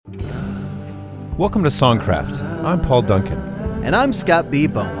Welcome to Songcraft. I'm Paul Duncan. And I'm Scott B.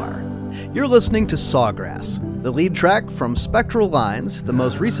 Bomar. You're listening to Sawgrass, the lead track from Spectral Lines, the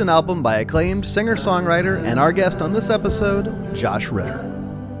most recent album by acclaimed singer-songwriter and our guest on this episode, Josh Ritter.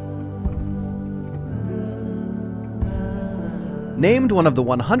 Named one of the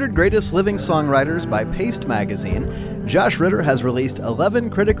 100 Greatest Living Songwriters by Paste magazine, Josh Ritter has released 11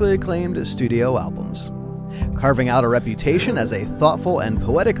 critically acclaimed studio albums. Carving out a reputation as a thoughtful and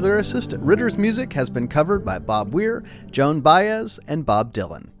poetic lyricist, Ritter's music has been covered by Bob Weir, Joan Baez, and Bob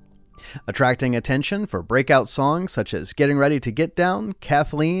Dylan. Attracting attention for breakout songs such as Getting Ready to Get Down,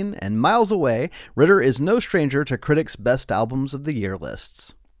 Kathleen, and Miles Away, Ritter is no stranger to critics' best albums of the year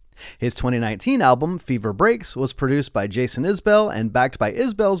lists. His 2019 album, Fever Breaks, was produced by Jason Isbell and backed by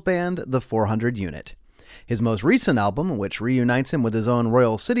Isbell's band, The 400 Unit. His most recent album, which reunites him with his own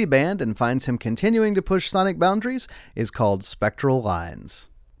Royal City Band and finds him continuing to push sonic boundaries, is called Spectral Lines.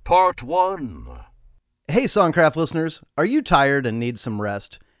 Part 1. Hey Songcraft listeners, are you tired and need some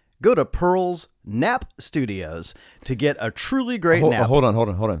rest? Go to Pearl's Nap Studios to get a truly great nap. Hold on.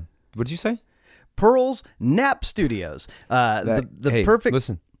 What did you say? Pearl's Nap Studios. Hey, perfect...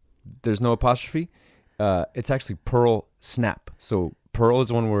 Listen, there's no apostrophe. It's actually Pearl Snap. So Pearl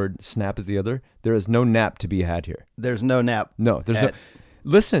is one word, snap is the other. There is no nap to be had here. There's no nap. No, there's no...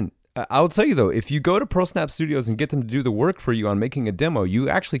 Listen, I'll tell you though, if you go to Pearl Snap Studios and get them to do the work for you on making a demo, you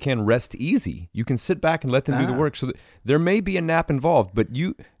actually can rest easy. You can sit back and let them do the work. So there may be a nap involved, but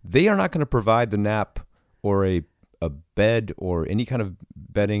they are not going to provide the nap or a bed or any kind of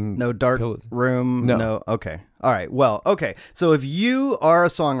bedding. No dark room. No. Okay. All right. Well, okay. So if you are a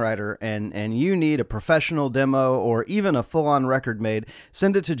songwriter and you need a professional demo or even a full-on record made,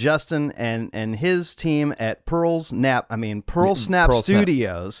 send it to Justin and his team at Pearl Snap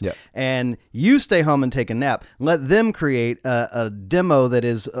Studios. Yep. And you stay home and take a nap. Let them create a demo that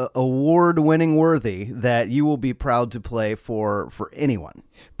is award-winning worthy that you will be proud to play for anyone.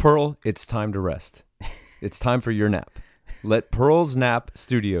 Pearl, it's time to rest. It's time for your nap. Let Pearl's Nap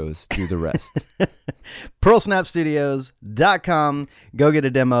Studios do the rest. PearlSnapStudios.com. Go get a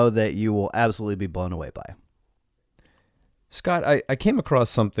demo that you will absolutely be blown away by. Scott, I came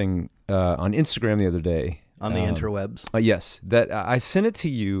across something on Instagram the other day. On the interwebs? Yes. That I sent it to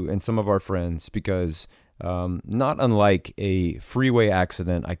you and some of our friends because not unlike a freeway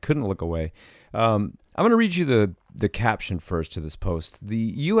accident, I couldn't look away. I'm going to read you the caption first to this post. The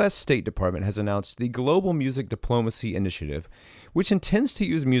U.S. State Department has announced the Global Music Diplomacy Initiative, which intends to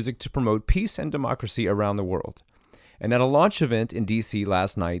use music to promote peace and democracy around the world. And at a launch event in D.C.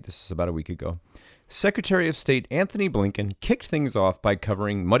 last night, this is about a week ago, Secretary of State Anthony Blinken kicked things off by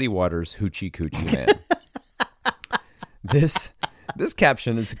covering Muddy Waters' Hoochie Coochie Man. This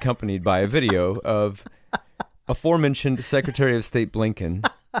caption is accompanied by a video of aforementioned Secretary of State Blinken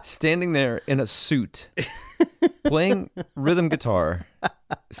standing there in a suit, playing rhythm guitar,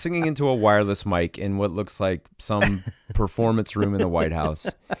 singing into a wireless mic in what looks like some performance room in the White House.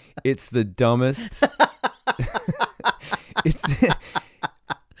 It's the dumbest.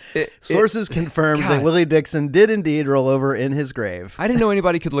 Sources confirmed that Willie Dixon did indeed roll over in his grave. I didn't know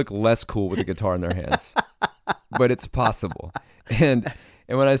anybody could look less cool with a guitar in their hands, but it's possible. And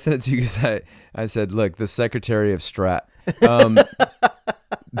when I sent it to you guys, I said, look, the Secretary of Strat.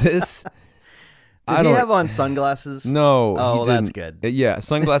 Did he have on sunglasses? No. Oh, that's good. Yeah,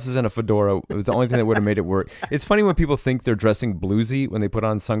 sunglasses and a fedora was the only thing that would have made it work. It's funny when people think they're dressing bluesy when they put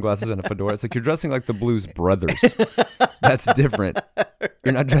on sunglasses and a fedora. It's like you're dressing like the Blues Brothers. That's different.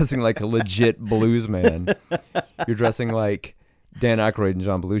 You're not dressing like a legit blues man. You're dressing like Dan Aykroyd and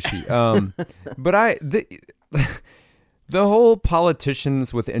John Belushi. But the whole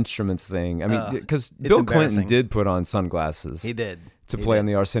politicians with instruments thing, I mean, because Bill Clinton did put on sunglasses. He did. To play on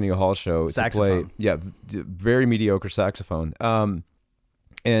the Arsenio Hall show. Saxophone. To play, very mediocre saxophone. And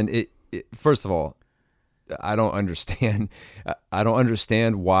it first of all, I don't understand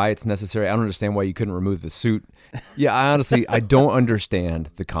why it's necessary. I don't understand why you couldn't remove the suit. Yeah, I don't understand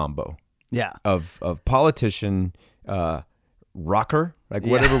the combo. Yeah. Of politician, rocker, like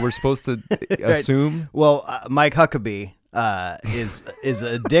whatever we're supposed to assume. Well, Mike Huckabee is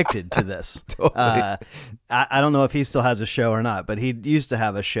addicted to this. Totally. I don't know if he still has a show or not, but he used to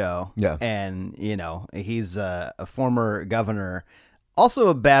have a show. Yeah. And, he's a former governor, also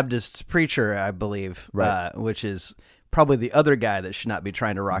a Baptist preacher, I believe, right. Which is probably the other guy that should not be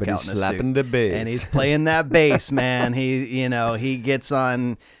trying to rock out in a slapping suit. the bass. And he's playing that bass, man. He gets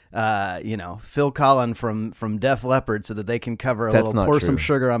on... Phil Collin from Def Leppard so that they can cover a little Pour Some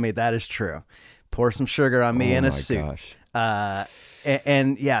Sugar on Me. That is true. Pour Some Sugar on Me in a suit. Gosh.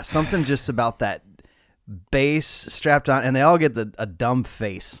 And something just about that bass strapped on, and they all get a dumb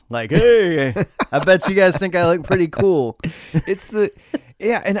face. Like, hey, I bet you guys think I look pretty cool.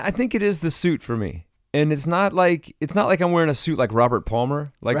 And I think it is the suit for me. And it's not like I'm wearing a suit like Robert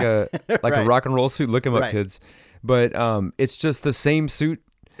Palmer, like a rock and roll suit. Look him up, kids. But it's just the same suit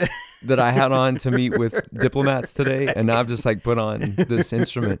that I had on to meet with diplomats today, and now I've just like put on this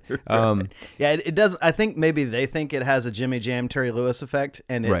instrument. It does. I think maybe they think it has a Jimmy Jam, Terry Lewis effect,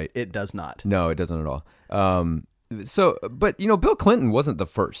 and it does not. No, it doesn't at all. But Bill Clinton wasn't the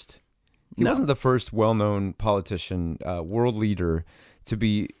first. He wasn't the first well-known politician, world leader to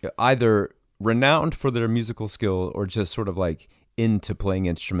be either renowned for their musical skill or just sort of like into playing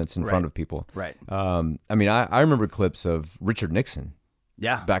instruments in front of people. Right. I remember clips of Richard Nixon.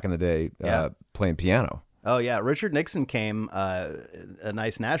 Yeah. Back in the day, playing piano. Oh, yeah. Richard Nixon came, a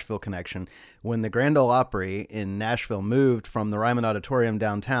nice Nashville connection. When the Grand Ole Opry in Nashville moved from the Ryman Auditorium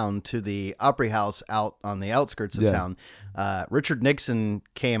downtown to the Opry House out on the outskirts of town, Richard Nixon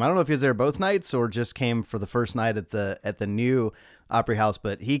came. I don't know if he was there both nights or just came for the first night at the new Opry House,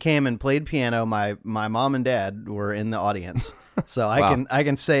 but he came and played piano. My mom and dad were in the audience. So wow. I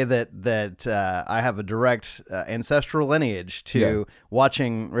can say that I have a direct ancestral lineage to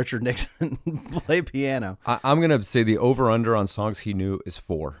watching Richard Nixon play piano. I'm going to say the over-under on songs he knew is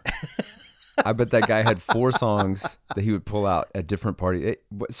 4. I bet that guy had 4 songs that he would pull out at different parties.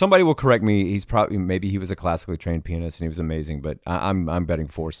 Somebody will correct me. Maybe he was a classically trained pianist and he was amazing, but I'm betting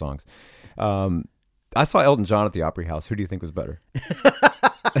 4 songs. I saw Elton John at the Opry House. Who do you think was better?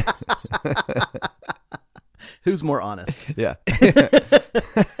 Who's more honest? Yeah.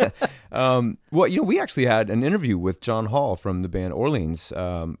 We actually had an interview with John Hall from the band Orleans,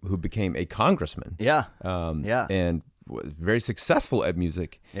 who became a congressman. Yeah. And was very successful at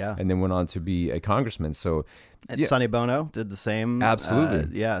music. Yeah. And then went on to be a congressman. So, Sonny Bono did the same.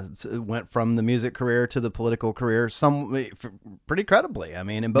 Absolutely. It went from the music career to the political career, pretty credibly. I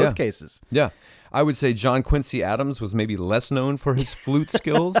mean, in both cases. Yeah. I would say John Quincy Adams was maybe less known for his flute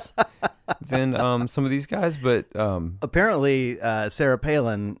skills than some of these guys, but apparently Sarah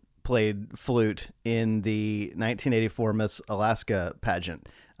Palin played flute in the 1984 Miss Alaska pageant.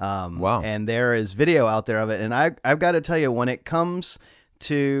 Wow! And there is video out there of it, and I've got to tell you, when it comes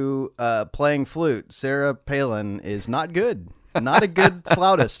to playing flute, Sarah Palin is not good. Not a good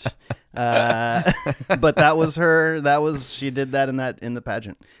flautist. But that was her. She did that in the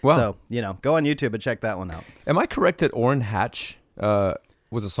pageant. Wow. So, go on YouTube and check that one out. Am I correct that Orrin Hatch was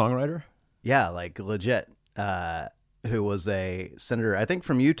a songwriter? Yeah, like legit. Who was a senator, I think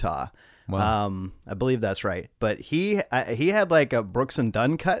from Utah. Wow. I believe that's right. But he had like a Brooks and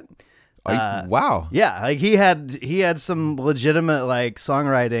Dunn cut. Wow. Yeah, like he had some legitimate like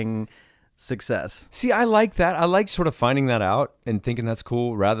songwriting success. See, I like that. I like sort of finding that out and thinking that's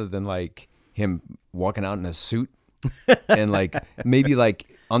cool rather than like him walking out in a suit and like maybe like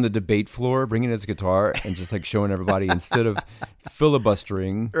on the debate floor bringing his guitar and just like showing everybody instead of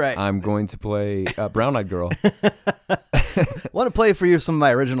filibustering, right. I'm going to play Brown Eyed Girl. Want to play for you some of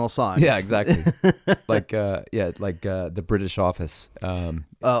my original songs. Yeah, exactly. like The British Office. And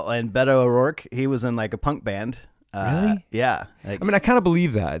Beto O'Rourke, he was in like a punk band. Really? Yeah. I mean, I kind of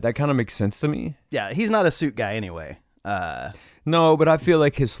believe that. That kind of makes sense to me. Yeah, he's not a suit guy anyway. No, but I feel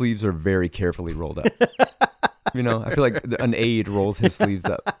like his sleeves are very carefully rolled up. I feel like an aide rolls his sleeves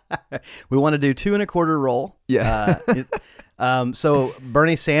up. We want to do 2 1/4 roll. Yeah. So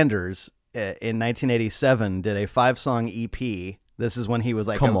Bernie Sanders in 1987 did a 5-song EP. This is when he was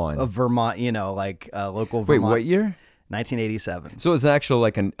like a Vermont, like a local Vermont. Wait, what year? 1987. So it's actual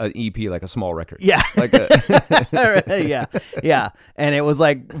like an EP, like a small record. Yeah. Like yeah. And it was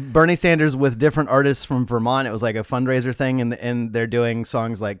like Bernie Sanders with different artists from Vermont. It was like a fundraiser thing, and they're doing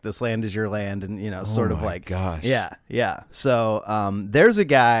songs like "This Land Is Your Land," and sort of like, gosh. Yeah. So there's a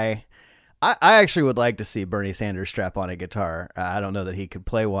guy. I actually would like to see Bernie Sanders strap on a guitar. I don't know that he could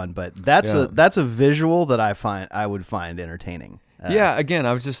play one, but that's a visual that I would find entertaining. Again,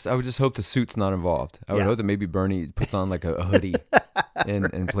 I would just hope the suit's not involved. I would hope that maybe Bernie puts on like a hoodie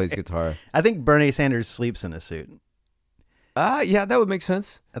and plays guitar. I think Bernie Sanders sleeps in a suit. Yeah, that would make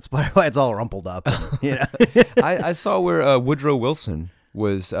sense. That's why it's all rumpled up. I saw where Woodrow Wilson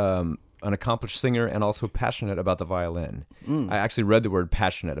was an accomplished singer and also passionate about the violin. I actually read the word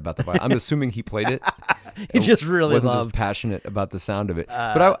passionate about the violin. I'm assuming he played it. He just really wasn't just passionate about the sound of it.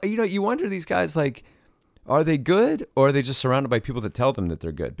 But you wonder these guys like, Are they good, or are they just surrounded by people that tell them that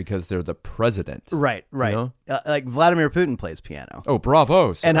they're good because they're the president? Right. You know? Like Vladimir Putin plays piano. Oh,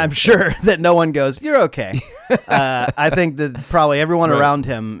 bravo. And I'm sure that no one goes, "You're okay." I think that probably everyone around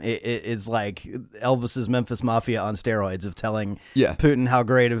him is like Elvis's Memphis Mafia on steroids of telling Putin how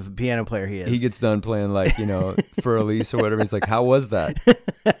great of a piano player he is. He gets done playing like, For Elise or whatever. He's like, "How was that?"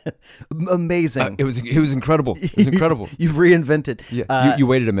 Amazing. It was incredible. It was incredible. You've reinvented. Yeah. You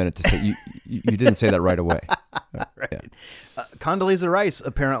waited a minute to say you didn't say that right away. Right. Yeah. Condoleezza Rice,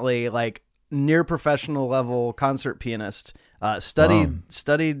 apparently like near professional level concert pianist,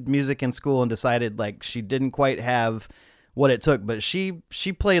 studied music in school and decided like she didn't quite have what it took, but she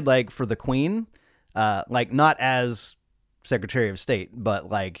played like for the Queen, like not as Secretary of State, but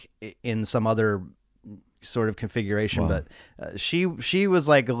like in some other sort of configuration. Wow. But she was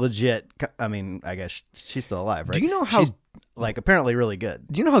like a legit. I mean, I guess she's still alive, right? Do you know how she's like apparently really good?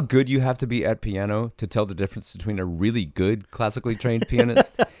 Do you know how good you have to be at piano to tell the difference between a really good classically trained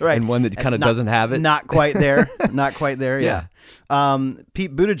pianist right. and one that kind of doesn't have it? Not quite there. Not quite there. Yeah.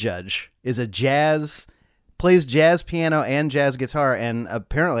 Pete Buttigieg is plays jazz piano and jazz guitar, and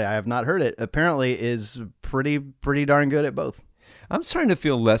apparently, I have not heard it, apparently is pretty darn good at both. I'm starting to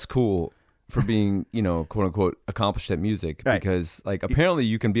feel less cool for being, quote unquote, accomplished at music, right. because like apparently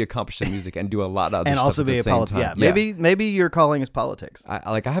you can be accomplished at music and do a lot of other and stuff also at be the a same politician. time. Yeah, maybe your calling is politics.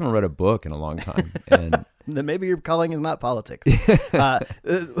 I haven't read a book in a long time, and then maybe your calling is not politics.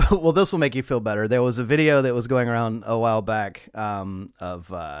 Well, this will make you feel better. There was a video that was going around a while back of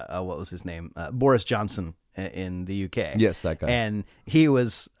what was his name, Boris Johnson in the UK. Yes, that guy. And he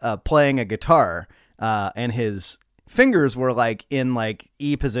was playing a guitar, and his fingers were like in like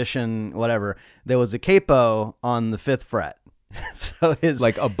E position, whatever. There was a capo on the 5th fret. So his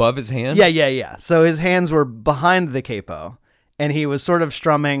like above his hand? Yeah. So his hands were behind the capo and he was sort of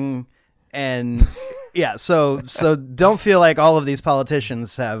strumming and yeah, so don't feel like all of these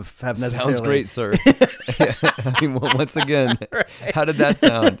politicians have necessarily. Sounds great, sir. I mean, well, once again, right. How did that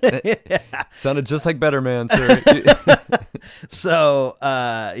sound? Yeah. Sounded just like Better Man, sir. So,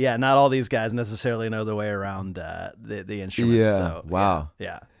 not all these guys necessarily know their way around the instruments. Yeah. So, wow.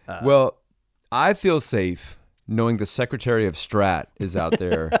 Yeah. Well, I feel safe knowing the Secretary of Strat is out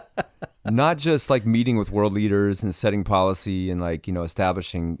there, not just like meeting with world leaders and setting policy and like,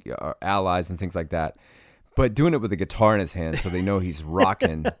 establishing our allies and things like that, but doing it with a guitar in his hand so they know he's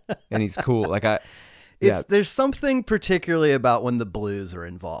rocking and he's cool. Like there's something particularly about when the blues are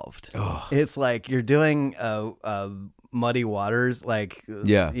involved. Oh. It's like you're doing Muddy Waters, like,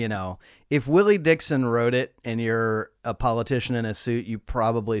 if Willie Dixon wrote it and you're a politician in a suit, you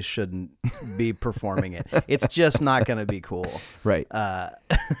probably shouldn't be performing it. It's just not going to be cool. Right.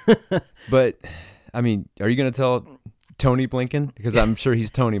 But, I mean, are you going to tell Tony Blinken? Because I'm sure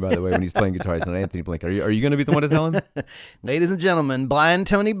he's Tony, by the way, when he's playing guitar. He's not Anthony Blinken. Are you going to be the one to tell him? Ladies and gentlemen, blind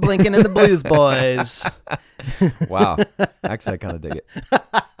Tony Blinken and the Blues Boys. Wow. Actually, I kind of dig it.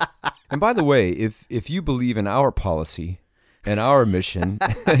 And by the way, if you believe in our policy and our mission,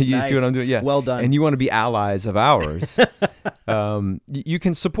 you nice. See what I'm doing? Yeah. Well done. And you want to be allies of ours, you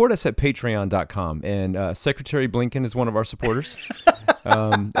can support us at patreon.com. And Secretary Blinken is one of our supporters,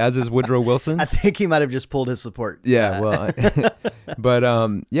 as is Woodrow Wilson. I think he might have just pulled his support. Yeah, well, but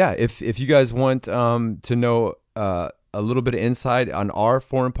if you guys want to know a little bit of insight on our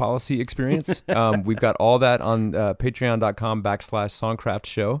foreign policy experience, we've got all that on patreon.com/songcraft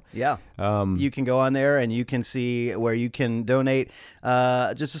show. Yeah. You can go on there and you can see where you can donate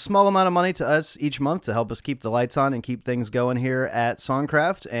just a small amount of money to us each month to help us keep the lights on and keep things going here at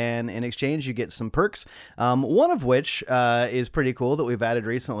Songcraft. And in exchange, you get some perks, one of which is pretty cool that we've added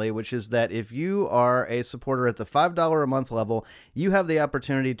recently, which is that if you are a supporter at the $5 a month level, you have the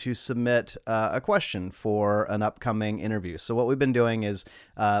opportunity to submit a question for an upcoming interview. So what we've been doing is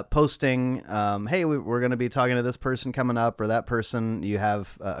posting, hey, we're going to be talking to this person coming up, or that person, you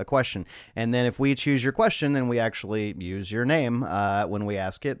have a question. And then if we choose your question, then we actually use your name when we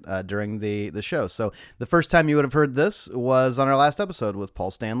ask it during the show. So the first time you would have heard this was on our last episode with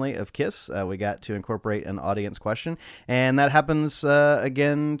Paul Stanley of KISS. We got to incorporate an audience question. And that happens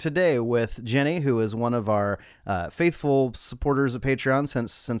again today with Jenny, who is one of our faithful supporters of Patreon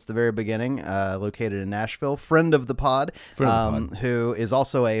since the very beginning, located in Nashville, friend of the pod, who is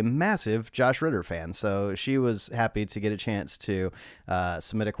also a massive Josh Ritter fan. So she was happy to get a chance to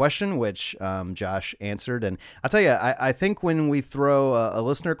submit a question, which Josh answered. And I'll tell you, I think when we throw a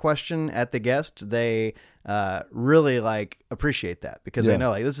listener question at the guest, they really like appreciate that, because I Yeah. know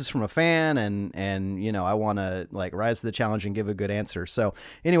like this is from a fan, and you know, I want to like rise to the challenge and give a good answer. So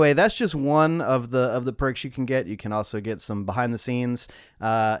anyway, that's just one of the perks you can get. You can also get some behind the scenes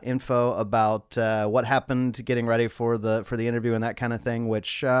info about what happened getting ready for the interview and that kind of thing,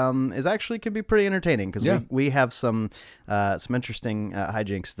 which is actually could be pretty entertaining, because we have some interesting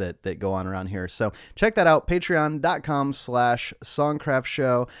hijinks that go on around here. So check that out,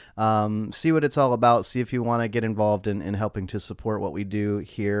 patreon.com/songcraftshow. See what it's all about. See if you want to get involved in helping to support what we do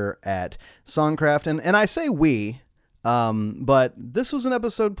here at Songcraft. And I say we, but this was an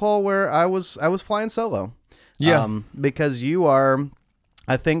episode, Paul, where I was flying solo. Yeah. Because you are,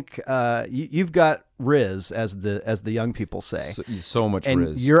 I think, you've got Riz, as the young people say. So much and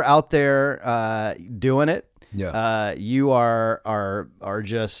Riz. You're out there doing it. Yeah. You are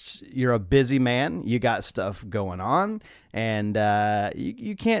just, you're a busy man. You got stuff going on, and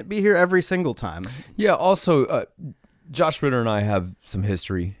you can't be here every single time. Yeah. Also, Josh Ritter and I have some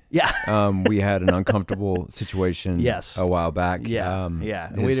history. Yeah. We had an uncomfortable situation a while back. Yeah.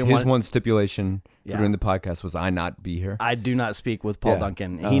 His one stipulation for doing the podcast was I not be here. I do not speak with Paul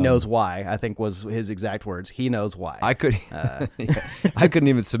Duncan. He knows why, I think was his exact words. He knows why. I couldn't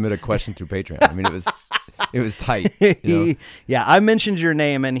even submit a question through Patreon. I mean, it was tight. You know? I mentioned your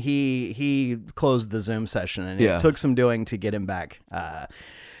name, and he closed the Zoom session, and it took some doing to get him back.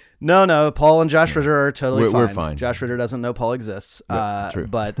 No, Paul and Josh Ritter are totally fine. We're fine. Josh Ritter doesn't know Paul exists. True.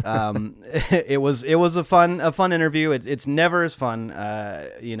 But it was a fun interview. It's never as fun,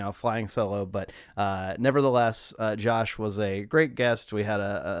 flying solo. But nevertheless, Josh was a great guest. We had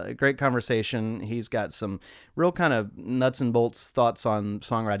a great conversation. He's got some real kind of nuts and bolts thoughts on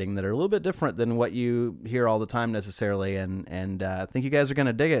songwriting that are a little bit different than what you hear all the time necessarily. And I think you guys are going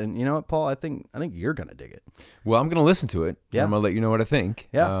to dig it. And you know what, Paul? I think you're going to dig it. Well, I'm going to listen to it. Yeah. I'm going to let you know what I think.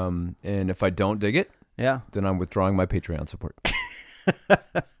 Yeah. And if I don't dig it, then I'm withdrawing my Patreon support.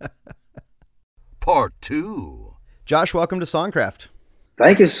 Part 2. Josh, welcome to Songcraft.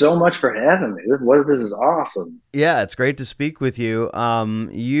 Thank you so much for having me. This is awesome. Yeah, it's great to speak with you.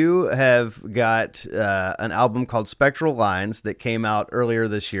 You have got an album called Spectral Lines that came out earlier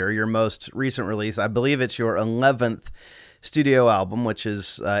this year, your most recent release. I believe it's your 11th studio album, which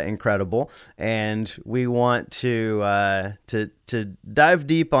is incredible. And we want to dive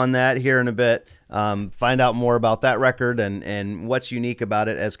deep on that here in a bit, find out more about that record and what's unique about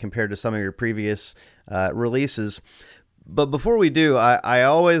it as compared to some of your previous releases. But before we do, I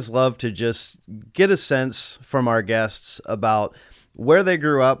always love to just get a sense from our guests about where they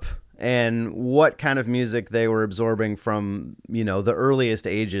grew up and what kind of music they were absorbing from, the earliest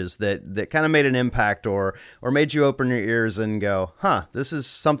ages that kind of made an impact or made you open your ears and go, this is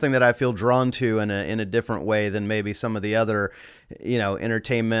something that I feel drawn to in a different way than maybe some of the other,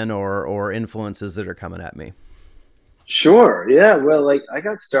 entertainment or influences that are coming at me. Sure. Yeah. Well, I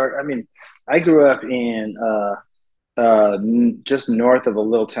got started. I mean, I grew up in just north of a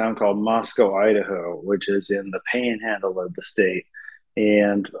little town called Moscow, Idaho, which is in the panhandle of the state,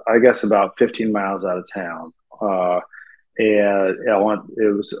 and I guess about 15 miles out of town. And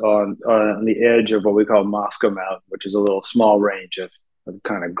it was on the edge of what we call Moscow Mountain, which is a little small range of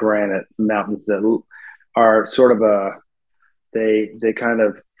kind of granite mountains that are sort of they kind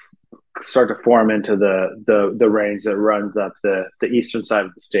of start to form into the range that runs up the eastern side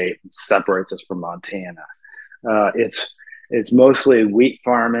of the state and separates us from Montana. It's mostly wheat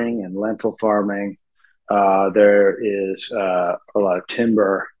farming and lentil farming. There is a lot of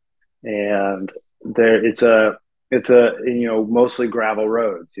timber, and it's mostly gravel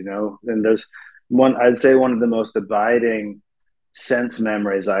roads, and there's I'd say one of the most abiding sense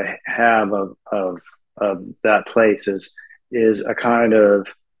memories I have of that place is a kind of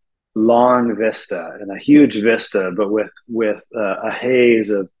long vista and a huge vista, but with a haze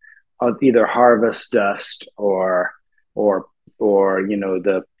of either harvest dust or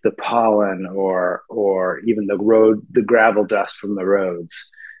the pollen or even the gravel dust from the roads,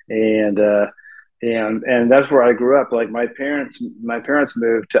 and that's where I grew up. Like my parents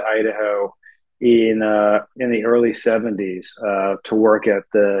moved to Idaho in the early 70s to work at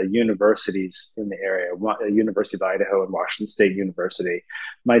the universities in the area, University of Idaho and Washington State University.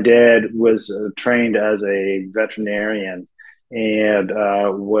 My dad was trained as a veterinarian and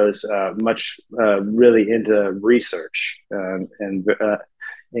was much really into research, and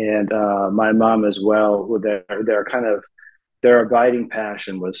my mom as well. Their abiding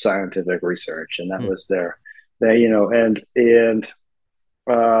passion was scientific research, and that was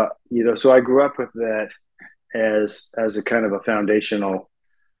so I grew up with that as a kind of a foundational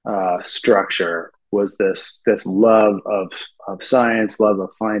structure, was this love of science, love of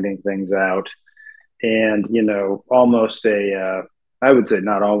finding things out. and almost I would say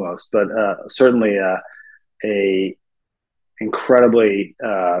not almost, but certainly a incredibly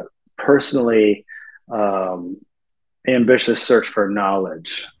personally ambitious search for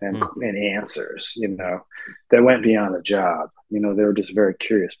knowledge and answers, that went beyond the job. They were just very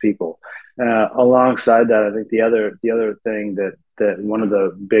curious people. Alongside that, I think the other thing that one of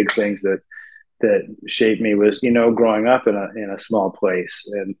the big things that shaped me was, growing up in a small place,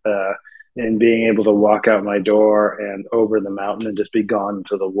 and being able to walk out my door and over the mountain and just be gone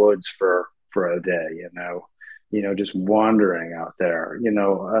into the woods for a day, just wandering out there.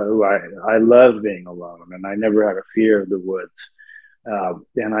 I loved being alone, and I never had a fear of the woods.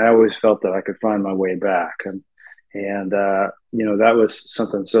 And I always felt that I could find my way back. And that was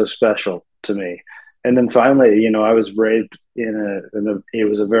something so special to me. And then finally, I was raised it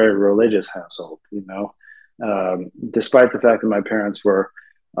was a very religious household, despite the fact that my parents were,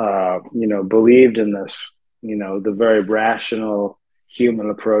 believed in this, the very rational human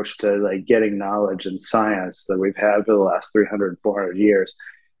approach to like getting knowledge and science that we've had for the last 300, 400 years.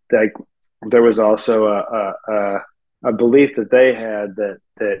 Like there was also a belief that they had that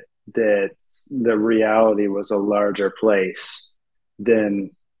the reality was a larger place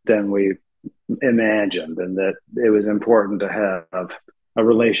than we imagined, and that it was important to have a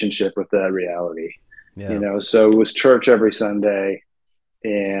relationship with that reality. So it was church every Sunday,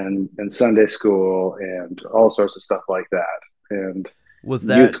 and Sunday school, and all sorts of stuff like that, and was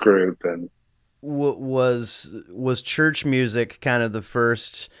that youth group. And was church music kind of the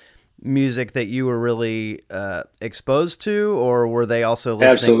first music that you were really exposed to, or were they also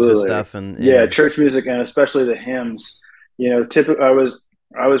listening to stuff? And yeah, church music, and especially the hymns. Typically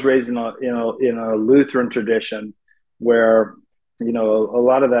I was raised in a Lutheran tradition where a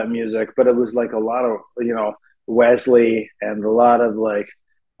lot of that music, but it was like a lot of Wesley, and a lot of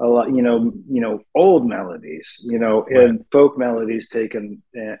old melodies, Right. and folk melodies taken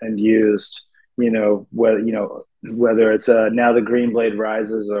and used, whether it's Now the Green Blade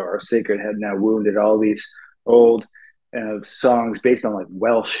Rises or Sacred Head Now Wounded, all these old songs based on like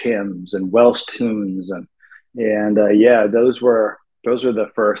Welsh hymns and Welsh tunes, and yeah, those were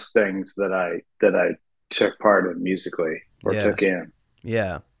the first things that I took part in musically, or took in.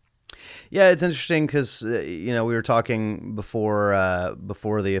 Yeah. Yeah, it's interesting because we were talking before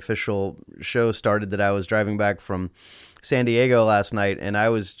the official show started that I was driving back from San Diego last night, and I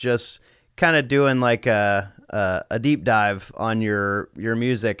was just kind of doing like a deep dive on your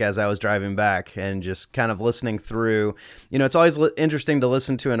music as I was driving back, and just kind of listening through. It's always interesting to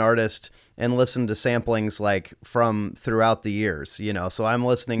listen to an artist and listen to samplings like from throughout the years. So I'm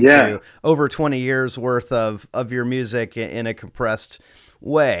listening to over 20 years worth of your music in a compressed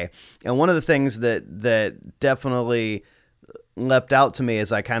way. And one of the things that definitely leapt out to me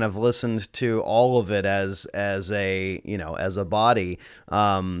as I kind of listened to all of it as a body,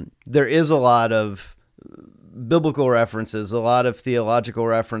 there is a lot of biblical references, a lot of theological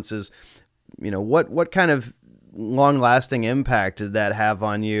references. What kind of long-lasting impact did that have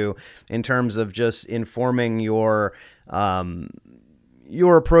on you in terms of just informing your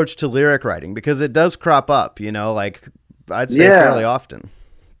approach to lyric writing? Because it does crop up, like I'd say fairly often.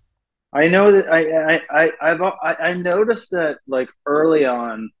 I know that I noticed that like early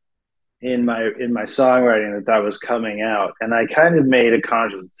on in my songwriting that was coming out, and I kind of made a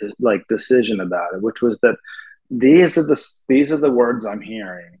conscious decision about it, which was that these are the words I'm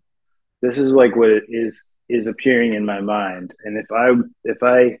hearing. This is like what it is appearing in my mind, and if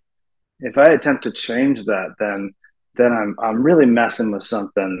I attempt to change that, then I'm really messing with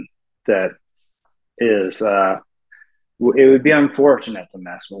something that is it would be unfortunate to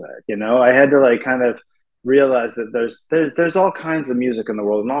mess with it. I had to like kind of realize that there's all kinds of music in the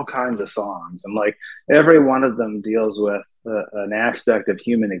world and all kinds of songs, and like every one of them deals with an aspect of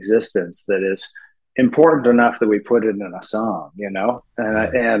human existence that is important enough that we put it in a song, and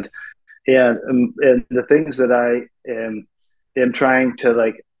the things that I am trying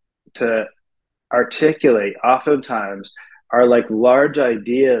to articulate oftentimes are like large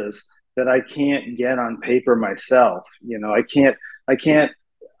ideas that I can't get on paper myself. I can't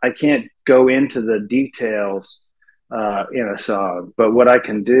go into the details in a song, but what I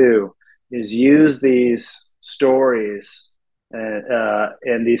can do is use these stories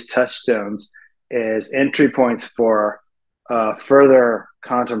and these touchstones as entry points for further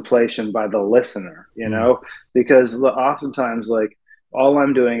contemplation by the listener, because oftentimes like all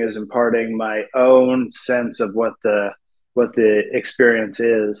I'm doing is imparting my own sense of what the experience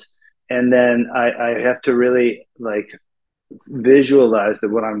is. And then I have to really like visualize that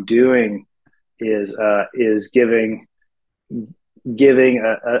what I'm doing is giving giving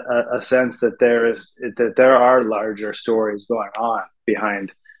a sense that there are larger stories going on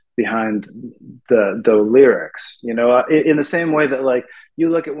behind the lyrics, in the same way that like you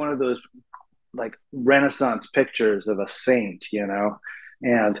look at one of those like Renaissance pictures of a saint,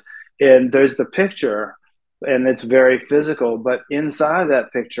 and there's the picture and it's very physical, but inside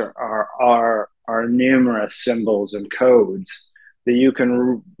that picture are numerous symbols and codes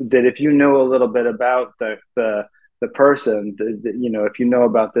that if you know a little bit about the person, if you know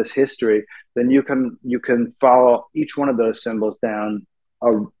about this history, then you can follow each one of those symbols down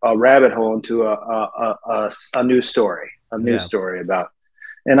a rabbit hole into a new story, about.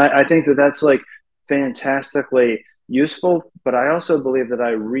 And I think that that's like fantastically useful, but I also believe that I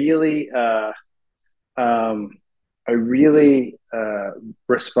really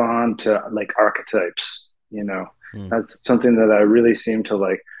respond to like archetypes, That's something that I really seem to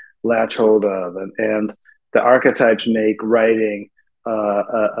like latch hold of, and the archetypes make writing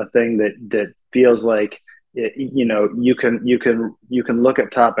a thing that feels like you can look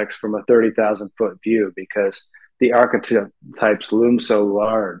at topics from a 30,000 foot view because the archetypes loom so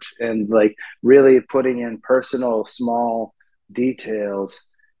large, and like really putting in personal small details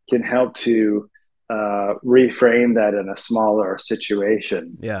can help to reframe that in a smaller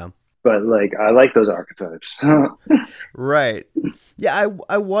situation. Yeah. But like, I like those archetypes. Right. Yeah.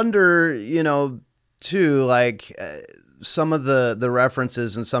 I wonder, too, like some of the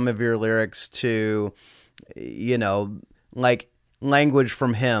references in some of your lyrics to, like language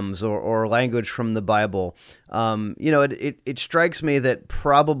from hymns or language from the Bible. It strikes me that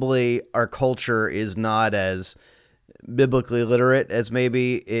probably our culture is not as biblically literate as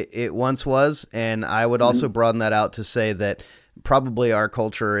maybe it once was. And I would also broaden that out to say that probably our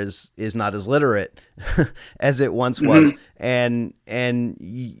culture is not as literate as it once was. And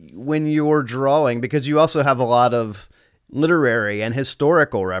when you're drawing, because you also have a lot of literary and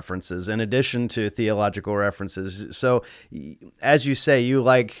historical references in addition to theological references. So as you say, you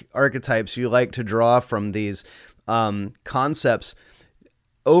like archetypes, you like to draw from these concepts.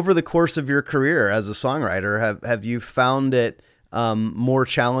 Over the course of your career as a songwriter, have you found it more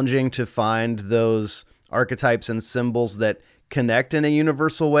challenging to find those archetypes and symbols that connect in a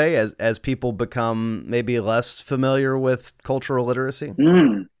universal way as people become maybe less familiar with cultural literacy?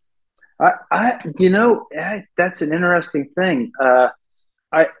 That's an interesting thing.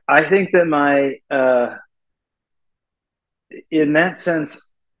 I think that in that sense,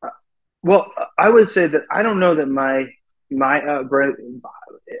 I would say that I don't know that my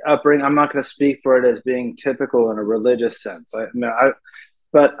upbringing, I'm not going to speak for it as being typical in a religious sense.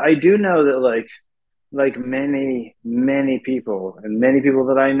 But I do know that like many people, and many people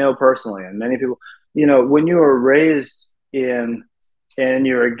that I know personally, and many people, when you were raised in and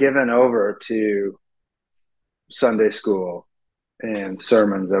you were given over to Sunday school and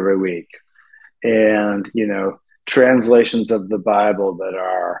sermons every week, and translations of the Bible that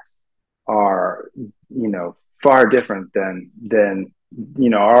are far different than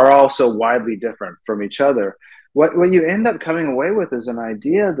are also widely different from each other. What you end up coming away with is an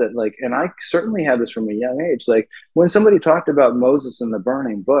idea that like, and I certainly had this from a young age, like when somebody talked about Moses and the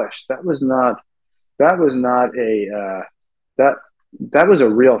burning bush, that was a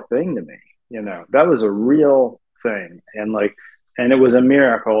real thing to me. That was a real thing. And it was a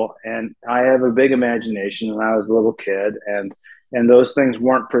miracle. And I have a big imagination, and I was a little kid, and those things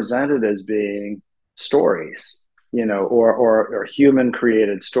weren't presented as being stories, or human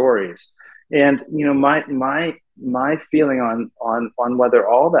created stories. And, my feeling on whether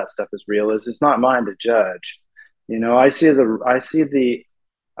all that stuff is real is it's not mine to judge. I see the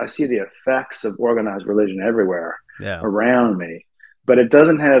effects of organized religion everywhere around me, but it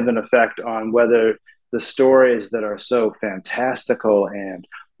doesn't have an effect on whether the stories that are so fantastical and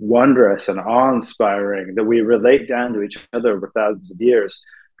wondrous and awe-inspiring that we relate down to each other over thousands of years.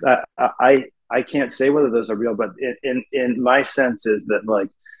 I can't say whether those are real, but in my sense is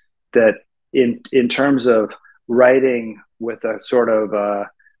that in terms of writing with a sort of a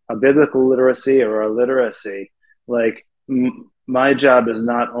biblical literacy or a literacy, like my job is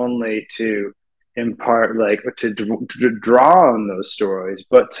not only to impart, to draw on those stories,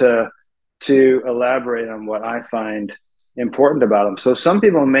 but to elaborate on what I find important about them. So some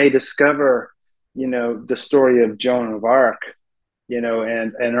people may discover, the story of Joan of Arc,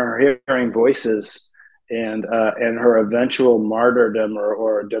 and her hearing voices and her eventual martyrdom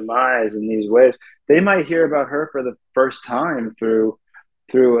or demise in these ways. They might hear about her for the first time through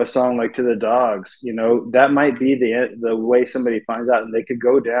a song like "To the Dogs." That might be the way somebody finds out, and they could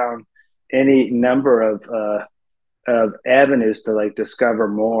go down any number of avenues to discover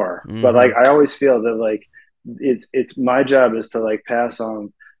more. But I always feel that it's my job is to like pass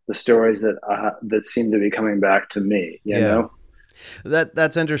on the stories that seem to be coming back to me, you know?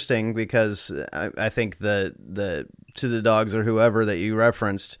 That's interesting because I think the To the Dogs or whoever that you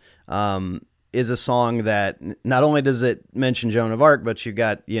referenced is a song that not only does it mention Joan of Arc, but you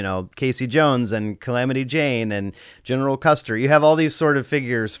got, you know, Casey Jones and Calamity Jane and General Custer. You have all these sort of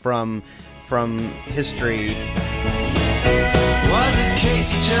figures from history. Was it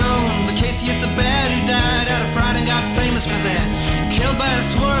Casey Jones, or Casey at the Bad, who died out of pride and got famous for that? Killed by a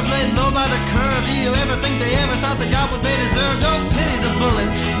swerve, laid low by the curve. Do you ever think they ever thought they got what they deserved? Oh, pity the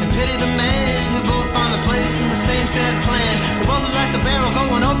bullet and pity the man who both found a place in the same sad plan. They both look like the barrel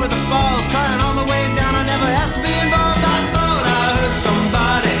going over the falls, crying all the way down. I never asked to be involved. I thought I heard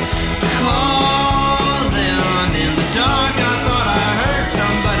somebody calling in the dark. I thought I heard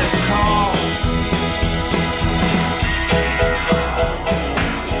somebody call.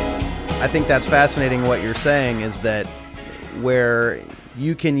 I think that's fascinating what you're saying, is that where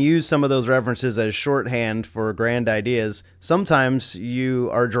you can use some of those references as shorthand for grand ideas, sometimes you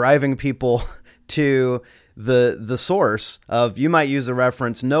are driving people to the source of, you might use a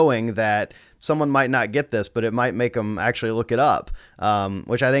reference knowing that someone might not get this, but it might make them actually look it up,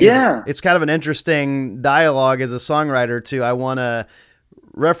 which I think it's kind of an interesting dialogue as a songwriter too. I want to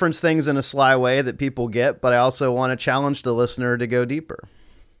reference things in a sly way that people get, but I also want to challenge the listener to go deeper.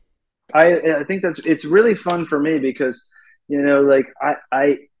 I think it's really fun for me because, you know, like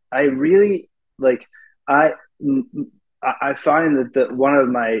I really like I find that one of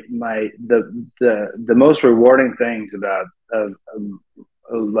the most rewarding things about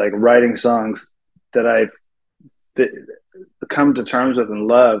like writing songs that I've come to terms with and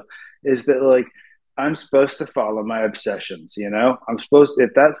love is that like I'm supposed to follow my obsessions, you know? I'm supposed to,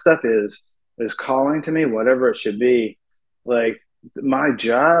 if that stuff is calling to me, whatever it should be, like my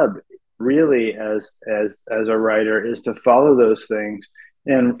job really as a writer is to follow those things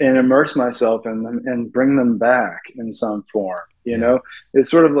and immerse myself in them and bring them back in some form, you know?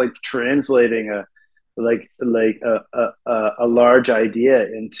 It's sort of like translating a large idea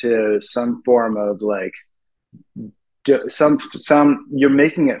into some form of like some you're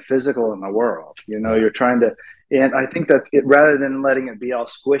making it physical in the world, you know. You're trying to, and I think that it, rather than letting it be all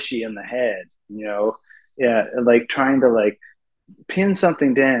squishy in the head, you know, like trying to like pin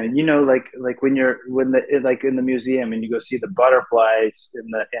something down, you know, like when like in the museum and you go see the butterflies in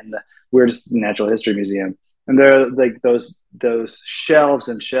the weirdest natural history museum, and there are like those shelves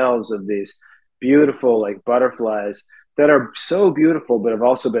and shelves of these beautiful like butterflies that are so beautiful but have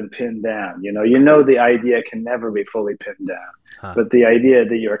also been pinned down. You know the idea can never be fully pinned down, but the idea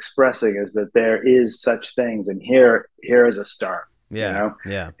that you're expressing is that there is such things, and here is a start.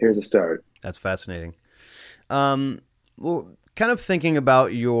 Here's a start. That's fascinating. Well, kind of thinking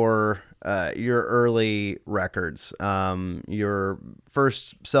about your early records, your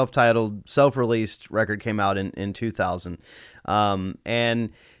first self-titled, self-released record came out in 2000. And,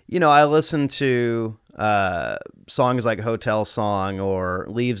 you know, I listened to songs like Hotel Song or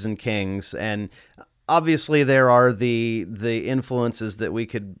Leaves and Kings, and obviously there are the influences that we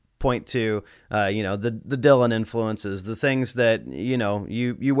could point to, you know, the Dylan influences, the things that, you know,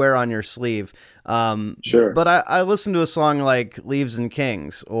 you wear on your sleeve. Sure. But I listened to a song like Leaves and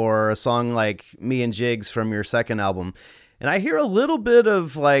Kings or a song like Me and Jigs from your second album, and I hear a little bit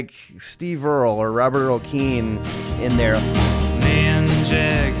of like Steve Earle or Robert Earl Keen in there. Me and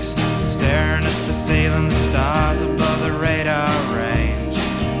Jigs staring at the ceiling, the stars above the radar range.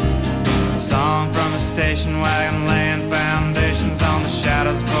 A song from a station wagon laying foundations on the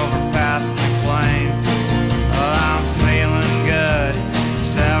shadows of overpass and plains. Well, I'm feeling good.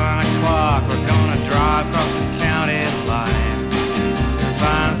 7 o'clock, we're gonna drive across the county line.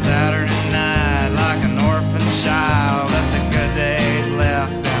 Fine Saturday night, like an orphan child that the good days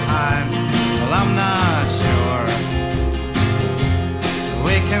left behind. Well, I'm not sure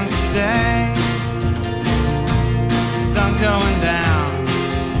we can stay. The sun's going down,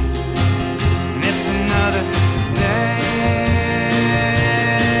 and it's another day.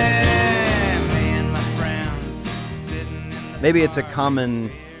 Me and my friends sitting in the Maybe it's a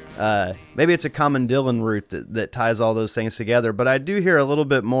common Dylan root that ties all those things together, but I do hear a little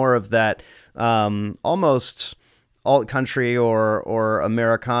bit more of that almost alt country or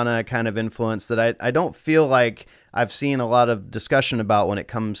Americana kind of influence that I don't feel like I've seen a lot of discussion about when it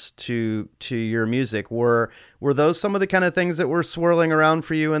comes to your music. Were those some of the kind of things that were swirling around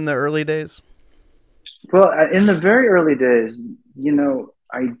for you in the early days? Well, in the very early days, you know,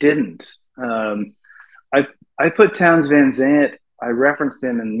 I didn't. I put Townes Van Zandt, I referenced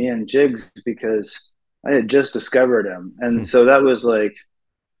him in Me and Jigs because I had just discovered him. And so that was like,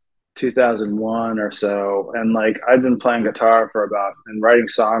 2001 or so, and like I'd been playing guitar for about and writing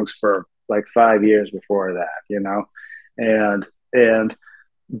songs for like 5 years before that, and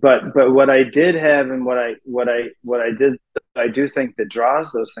but what I did have, and what I did, I do think that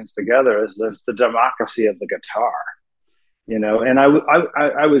draws those things together is there's the democracy of the guitar, and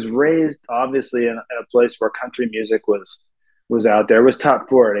I was raised obviously in a place where country music was out there. It was top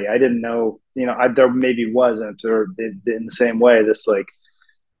 40. I didn't know, there maybe wasn't, or in the same way, this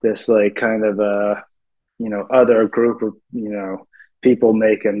kind of other group of people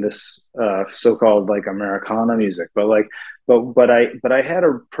making this so-called like Americana music, but I had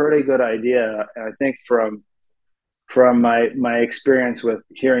a pretty good idea, I think, from my experience with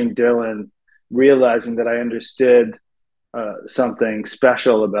hearing Dylan, realizing that I understood something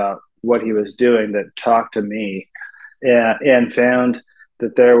special about what he was doing that talked to me, and found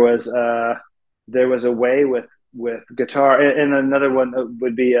that there was a way with guitar, and another one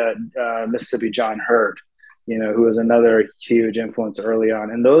would be Mississippi John Hurt, who was another huge influence early on,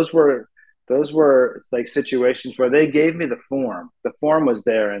 and those were like situations where they gave me the form. The form was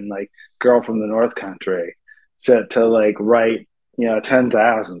there in like Girl from the North Country to like write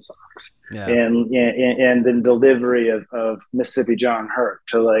 10,000 songs, Yeah. and the delivery of Mississippi John Hurt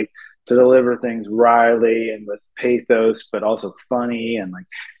to deliver things wryly and with pathos, but also funny, and like,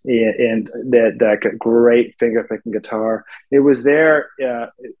 and that great finger picking guitar. It was there,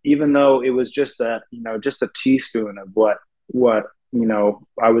 even though it was just a teaspoon of what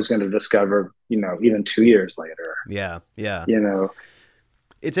I was going to discover, even 2 years later. Yeah.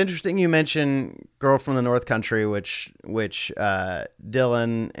 It's interesting you mention Girl from the North Country, which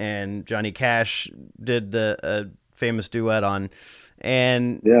Dylan and Johnny Cash did the famous duet on,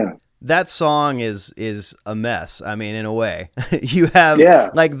 and that song is a mess. I mean, in a way, you have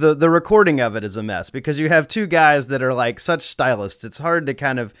like the recording of it is a mess, because you have two guys that are like such stylists. It's hard to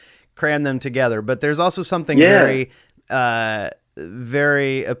kind of cram them together, but there's also something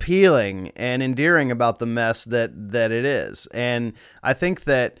very appealing and endearing about the mess that it is. And I think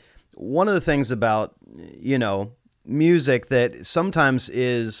that one of the things about, music that sometimes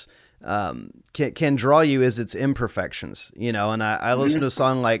is, can draw you is its imperfections, and I listen to a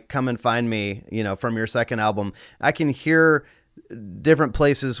song like Come and Find Me, from your second album. I can hear different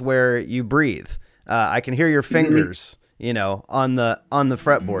places where you breathe. I can hear your fingers, on the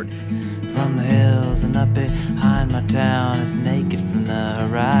fretboard. From the hills and up behind my town, it's naked from the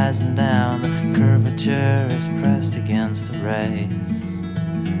horizon down. The curvature is pressed against the rays.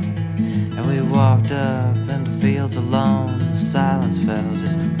 And we walked up into fields alone. The silence fell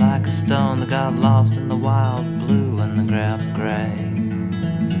just like a stone that got lost in the wild blue and the gravel gray.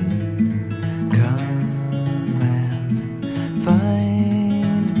 Come and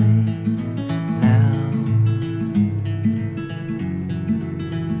find me now.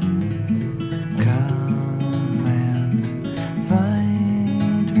 Come and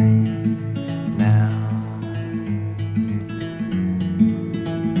find me now.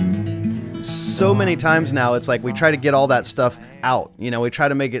 So many times now, it's like we try to get all that stuff out. We try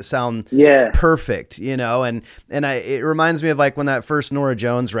to make it sound perfect. And it reminds me of like when that first Norah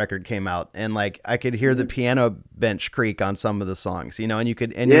Jones record came out, and like I could hear the piano bench creak on some of the songs. And you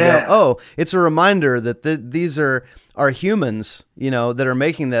go, oh, it's a reminder that these are humans, that are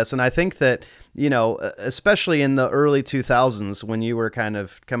making this. And I think that especially in the early 2000s, when you were kind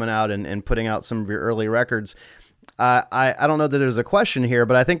of coming out and putting out some of your early records. I don't know that there's a question here,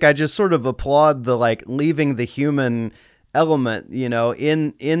 but I think I just sort of applaud the like leaving the human element,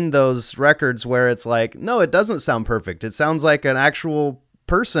 in those records where it's like, no, it doesn't sound perfect. It sounds like an actual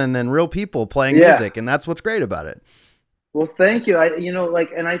person and real people playing music, and that's what's great about it. Well, thank you.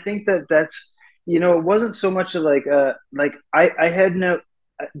 And I think that's, it wasn't so much like I had no,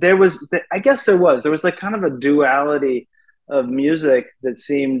 I guess there was like kind of a duality of music that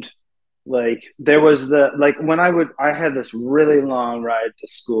seemed like there was when I had this really long ride to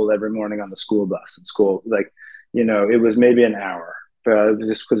school every morning on the school bus at school, it was maybe an hour,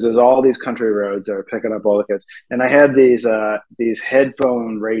 just because there's all these country roads that were picking up all the kids, and I had these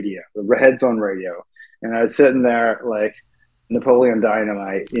headphone radio, and I was sitting there like Napoleon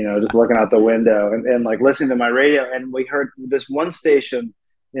Dynamite, just looking out the window and like listening to my radio, and we heard this one station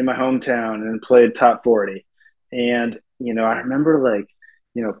in my hometown and played top 40, and I remember like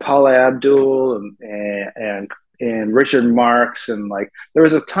Paula Abdul and Richard Marx, and like there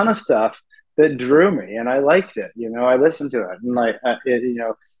was a ton of stuff that drew me, and I liked it. I listened to it, and like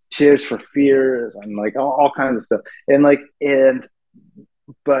Tears for Fears, and like all kinds of stuff, and like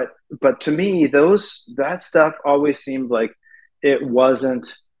but to me that stuff always seemed like it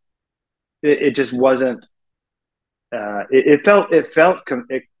just wasn't. It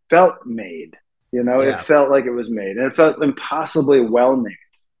felt made. It felt like it was made, and it felt impossibly well made.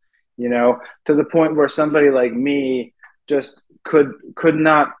 To the point where somebody like me just could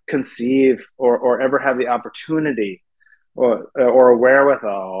not conceive or ever have the opportunity or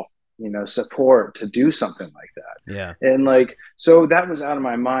wherewithal, support to do something like that. Yeah. And so that was out of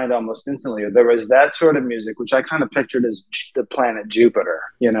my mind almost instantly. There was that sort of music, which I kind of pictured as the planet Jupiter.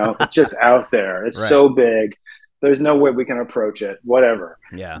 It's just out there. It's right. So big. There's no way we can approach it, whatever.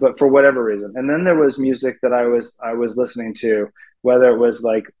 Yeah. But for whatever reason. And then there was music that I was listening to, whether it was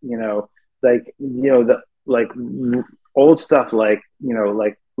the old stuff, like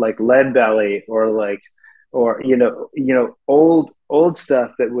Lead Belly, or old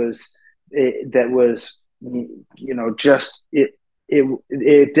stuff that was just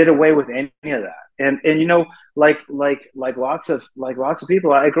it did away with any of that. And like lots of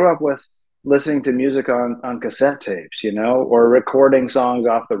people, I grew up with listening to music on cassette tapes, or recording songs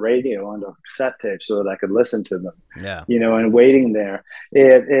off the radio onto cassette tapes so that I could listen to them. Yeah. And waiting there.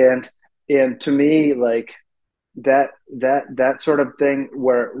 And to me, like that sort of thing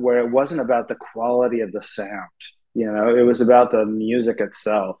where it wasn't about the quality of the sound, it was about the music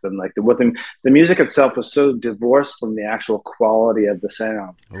itself. And the music itself was so divorced from the actual quality of the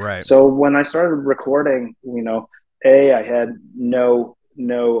sound. Right. So when I started recording, I had no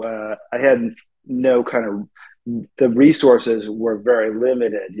kind of, the resources were very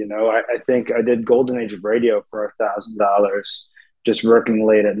limited. I think I did Golden Age of Radio for $1,000, just working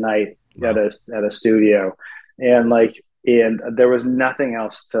late at night. Wow. at a studio, and there was nothing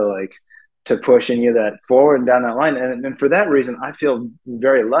else to push any of that forward and down that line. And for that reason, I feel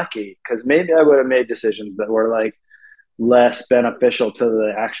very lucky, because maybe I would have made decisions that were less beneficial to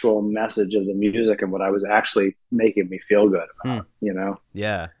the actual message of the music and what I was actually making me feel good about,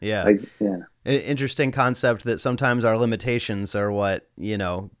 Yeah. Yeah. Interesting concept that sometimes our limitations are what,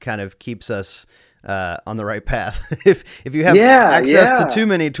 kind of keeps us on the right path. If you have access to too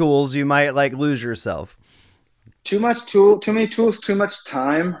many tools, you might lose yourself. Too many tools, too much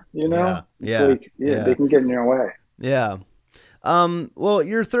time, Yeah. They can get in your way. Yeah. Well,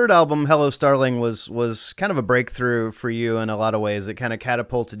 your third album, Hello Starling, was kind of a breakthrough for you in a lot of ways. It kind of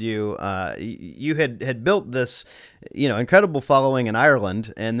catapulted you. You had built this, incredible following in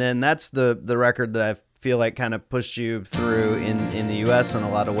Ireland, and then that's the record that I feel like kind of pushed you through in the U.S. in a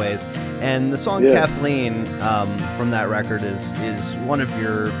lot of ways. And the song Kathleen from that record is one of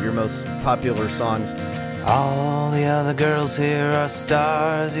your most popular songs. All the other girls here are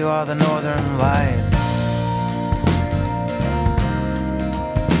stars, you are the northern lights.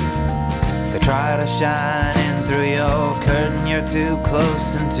 They try to shine in through your curtain, you're too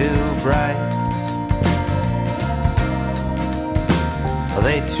close and too bright. Well,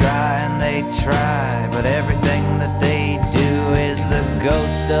 they try and they try, but everything that they do is the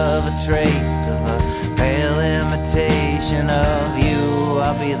ghost of a trace of a pale imitation of you.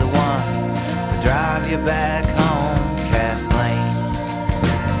 I'll be the one to drive you back home, Kathleen.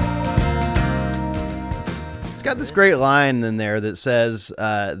 It's got this great line in there that says,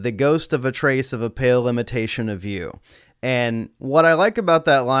 the ghost of a trace of a pale imitation of you. And what I like about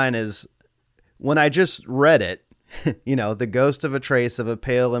that line is, when I just read it, the ghost of a trace of a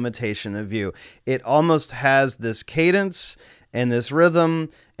pale imitation of you, it almost has this cadence and this rhythm,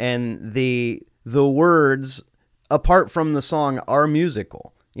 and the words, apart from the song, are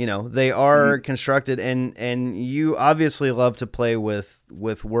musical. They are constructed, and you obviously love to play with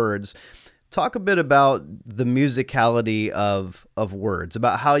words. Talk a bit about the musicality of words,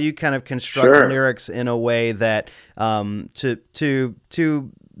 about how you kind of construct lyrics in a way that to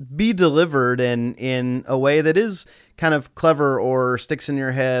be delivered in a way that is kind of clever or sticks in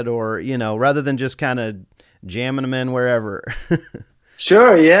your head, or rather than just kind of jamming them in wherever.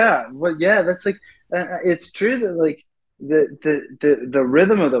 Sure, yeah. Well, yeah, that's it's true that the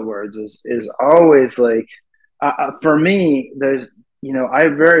rhythm of the words is always for me. There's I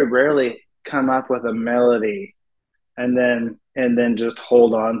very rarely come up with a melody and then just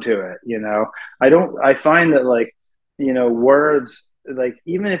hold on to it. I find that words,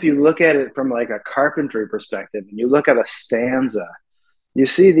 even if you look at it from a carpentry perspective and you look at a stanza, you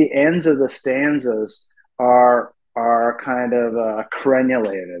see the ends of the stanzas are kind of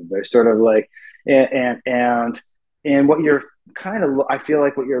crenulated. They're sort of and what you're I feel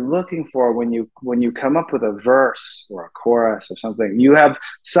like what you're looking for when you come up with a verse or a chorus or something, you have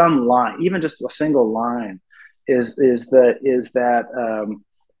some line, even just a single line, is the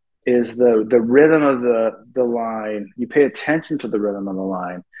rhythm of the line. You pay attention to the rhythm of the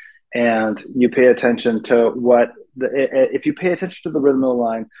line, and you pay attention to if you pay attention to the rhythm of the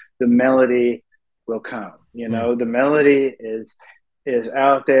line, the melody will come. The melody is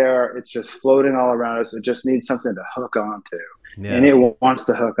out there. It's just floating all around us. It just needs something to hook onto. Yeah. And it wants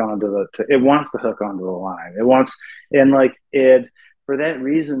to hook onto the line. It wants, and like it, for that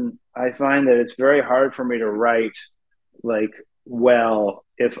reason, I find that it's very hard for me to write like, well,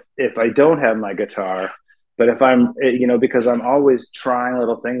 if I don't have my guitar, but if I'm, because I'm always trying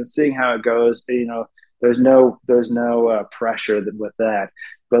little things, seeing how it goes, there's no pressure with that,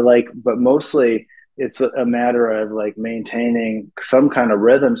 but mostly it's a matter of like maintaining some kind of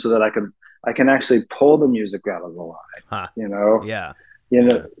rhythm so that I can actually pull the music out of the line, Huh. Yeah.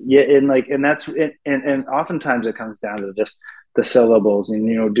 yeah, and that's it, and oftentimes it comes down to just the syllables,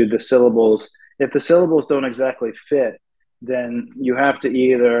 and do the syllables, if the syllables don't exactly fit, then you have to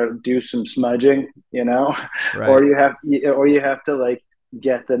either do some smudging, Right. or you have to like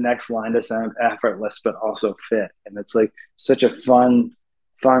get the next line to sound effortless but also fit, and it's like such a fun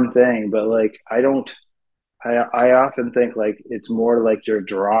thing. But like I often think like it's more like you're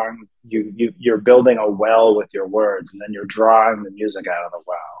drawing, you're building a well with your words, and then you're drawing the music out of the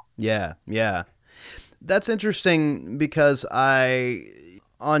well. Yeah. Yeah. That's interesting because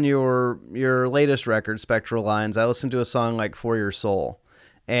on your latest record, Spectral Lines, I listened to a song like For Your Soul,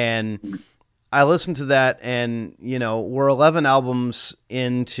 and I listened to that, and, we're 11 albums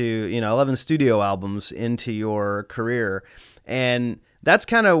into, 11 studio albums into your career. And that's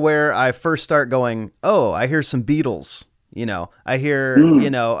kind of where I first start going, oh, I hear some Beatles, I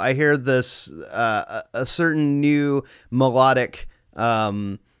hear this, a certain new melodic,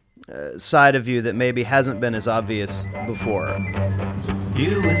 side of you that maybe hasn't been as obvious before.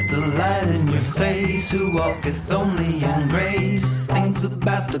 You with the light in your face, who walketh only in grace, things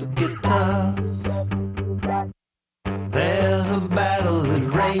about to get tough. There's a battle that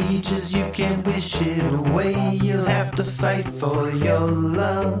rages, you can't wish it away, you'll have to fight for your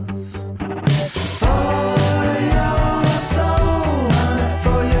love. For your soul, honey,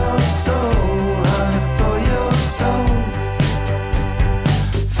 for your soul, honey, for your soul.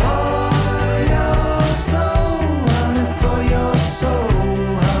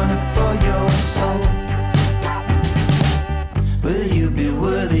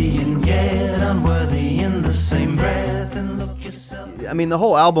 I mean, the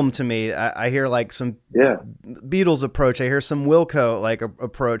whole album to me, I hear like some Beatles approach. I hear some Wilco like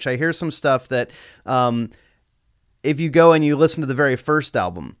approach. I hear some stuff that, if you go and you listen to the very first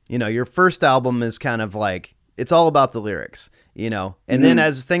album, your first album is kind of like, it's all about the lyrics, and then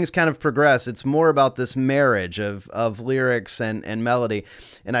as things kind of progress, it's more about this marriage of lyrics and melody.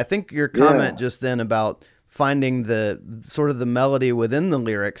 And I think your comment just then about finding the sort of the melody within the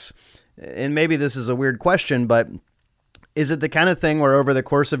lyrics, and maybe this is a weird question, but is it the kind of thing where over the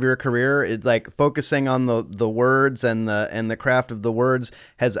course of your career, it's like focusing on the words and the craft of the words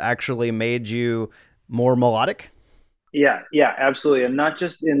has actually made you more melodic? Yeah, absolutely. And not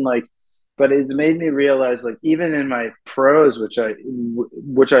just in like, but it's made me realize like, even in my prose, which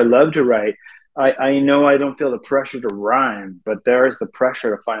I love to write, I know I don't feel the pressure to rhyme, but there is the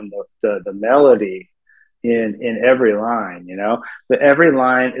pressure to find the melody in every line, but every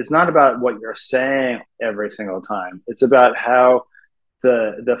line is not about what you're saying every single time. It's about how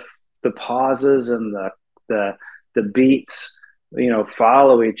the pauses and the beats,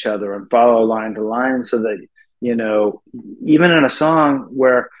 follow each other and follow line to line, so that, even in a song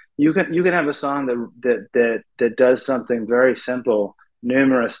where you can have a song that does something very simple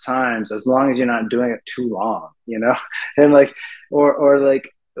numerous times, as long as you're not doing it too long, and like, or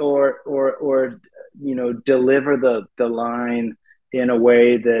deliver the line in a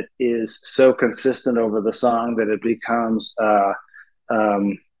way that is so consistent over the song that it becomes a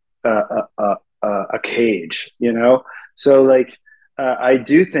cage, So like, I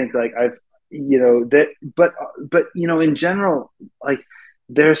do think like I've, but in general, like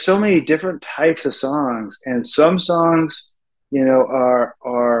there's so many different types of songs, and some songs,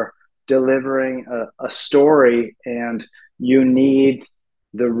 are delivering a story, and you need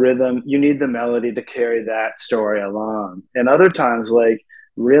the rhythm, you need the melody to carry that story along. And other times, like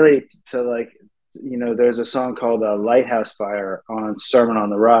really to like, there's a song called Lighthouse Fire on Sermon on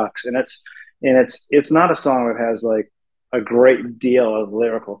the Rocks. And it's not a song that has like a great deal of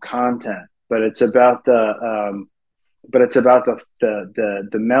lyrical content, but it's about the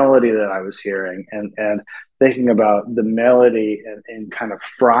melody that I was hearing, and thinking about the melody and kind of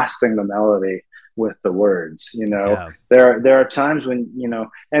frosting the melody with the words. There are times when,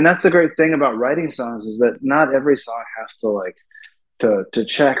 and that's the great thing about writing songs, is that not every song has to like to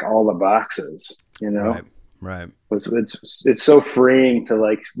check all the boxes, Right. It's so freeing to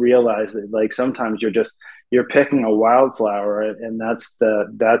like realize that like sometimes you're picking a wildflower, and that's the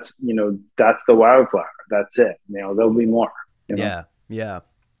wildflower. That's it. There'll be more. Yeah. Yeah.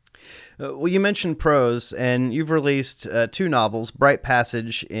 Well, you mentioned prose, and you've released two novels, Bright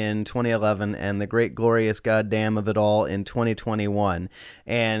Passage in 2011 and The Great Glorious Goddamn of It All in 2021.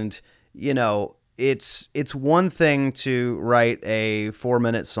 And, you know, it's one thing to write a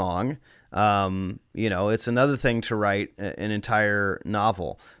 4-minute song. You know, it's another thing to write an entire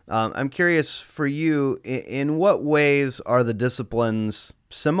novel. I'm curious for you, in what ways are the disciplines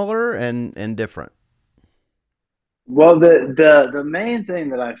similar and different? Well, the main thing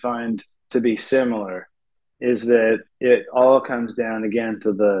that I find to be similar is that it all comes down again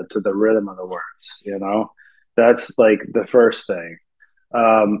to the rhythm of the words. You know, that's like the first thing.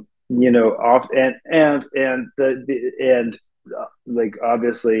 You know, off and like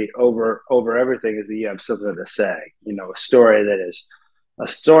obviously over everything is that you have something to say. You know, a story that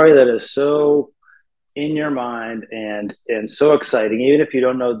is so in your mind and so exciting, even if you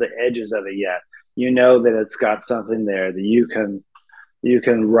don't know the edges of it yet. You know that it's got something there that you can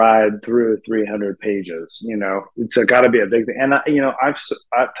ride through 300 pages. You know, it's got to be a big thing. And you know, I've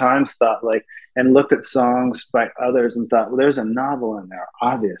at times thought like, and looked at songs by others and thought, well, there's a novel in there.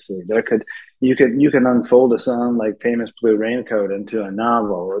 Obviously, you can unfold a song like Famous Blue Raincoat into a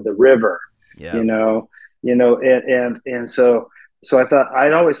novel, or The River. Yeah. And so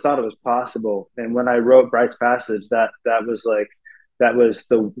I'd always thought it was possible. And when I wrote Bright's Passage, that was like, that was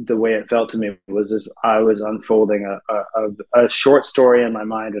the way it felt to me, was as I was unfolding a short story in my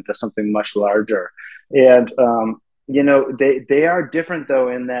mind into something much larger. And you know, they are different though,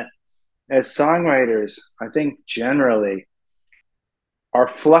 in that as songwriters, I think generally our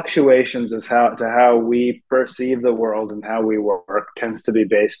fluctuations as how we perceive the world and how we work tends to be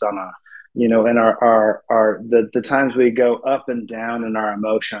based on and the times we go up and down in our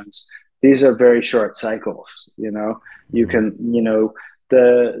emotions. These are very short cycles. You know, you can, you know,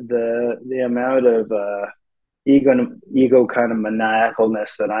 the amount of ego kind of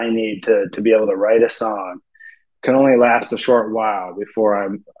maniacalness that I need to be able to write a song can only last a short while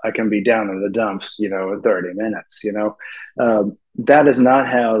before I can be down in the dumps, you know, in 30 minutes. You know, that is not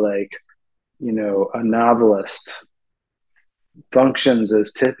how, like, you know, a novelist functions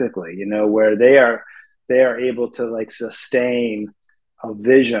as typically, you know, where they are able to like sustain a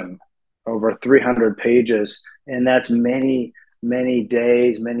vision over 300 pages, and that's many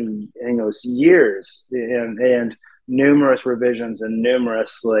days, many, you know, years, and numerous revisions and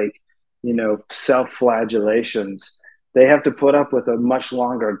numerous, like, you know, self-flagellations. They have to put up with a much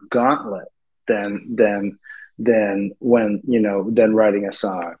longer gauntlet than when, you know, than writing a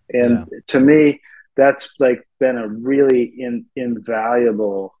song. And to me, that's like been a really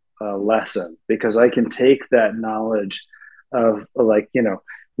invaluable lesson, because I can take that knowledge of, like, you know,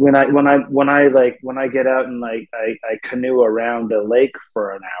 when I get out and like I canoe around a lake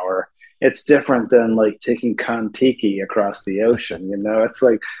for an hour, it's different than like taking Kon-Tiki across the ocean. You know, it's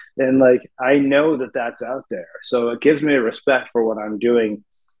like, and like I know that that's out there, so it gives me a respect for what I'm doing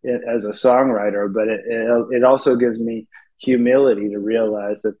as a songwriter. But it also gives me humility to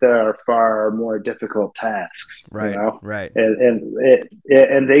realize that there are far more difficult tasks. Right. You know? Right.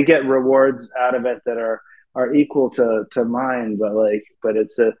 And they get rewards out of it that are equal to mine, but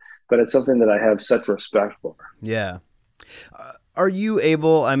it's something that I have such respect for. Yeah. Are you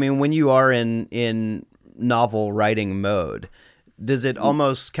able, I mean, when you are in novel writing mode, does it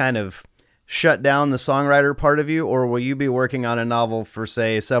almost kind of shut down the songwriter part of you, or will you be working on a novel for,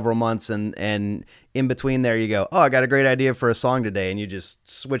 say, several months, and in between there you go, oh, I got a great idea for a song today, and you just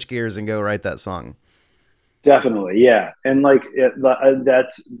switch gears and go write that song? Definitely. Yeah. And like,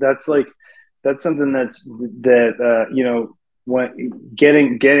 that's something that you know, when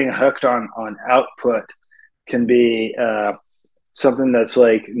getting hooked on output can be something that's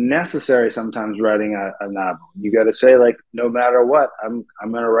like necessary sometimes writing a novel. You got to say, like, no matter what, I'm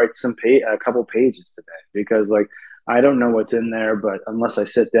going to write a couple pages today, because like I don't know what's in there, but unless I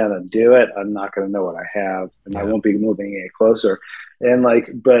sit down and do it, I'm not going to know what I have, and I won't be moving any closer. And like,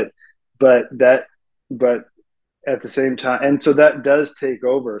 but at the same time, and so that does take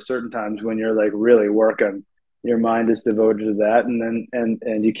over certain times when you're like really working. Your mind is devoted to that, and then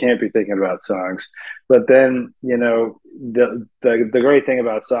and you can't be thinking about songs. But then, you know, the great thing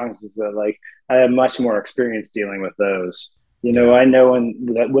about songs is that, like, I have much more experience dealing with those. You know, I know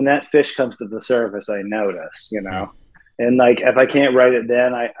when that fish comes to the surface, I notice. You know, and like if I can't write it,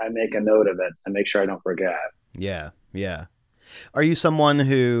 then I make a note of it. I make sure I don't forget. Yeah, yeah. Are you someone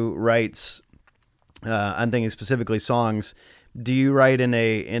who writes? I'm thinking specifically songs. Do you write in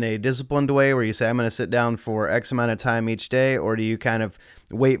a disciplined way where you say, I'm going to sit down for X amount of time each day? Or do you kind of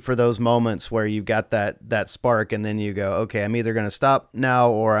wait for those moments where you've got that spark, and then you go, okay, I'm either going to stop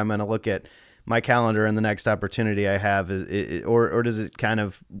now, or I'm going to look at my calendar and the next opportunity I have? Or does it kind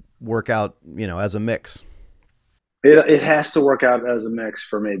of work out, as a mix? It has to work out as a mix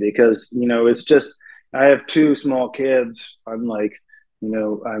for me because it's just I have two small kids. I'm like,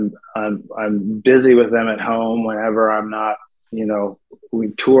 I'm busy with them at home whenever I'm not,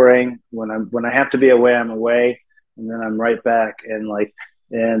 we touring. When I have to be away, I'm away, and then I'm right back.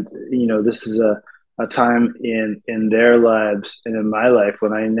 This is a time in their lives and in my life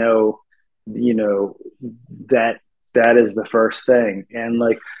when I know, that is the first thing. And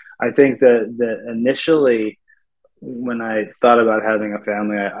like I think that initially, when I thought about having a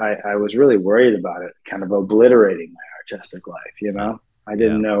family, I was really worried about it, kind of obliterating my artistic life. I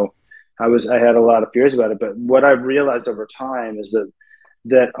didn't know. I had a lot of fears about it, but what I've realized over time is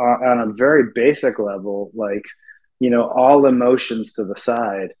that on a very basic level, like, all emotions to the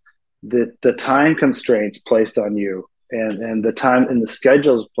side, the time constraints placed on you and the time and the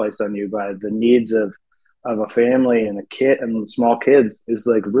schedules placed on you by the needs of a family and a kid and small kids is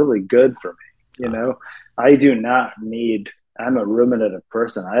like really good for me. I do not need, I'm a ruminative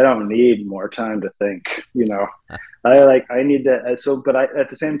person. I don't need more time to think, I need that. But at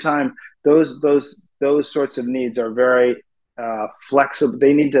the same time, those sorts of needs are very flexible.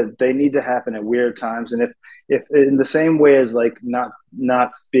 They need to happen at weird times. And if in the same way as like not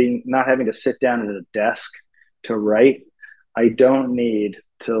having to sit down at a desk to write, I don't need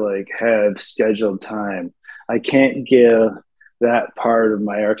to like have scheduled time. I can't give that part of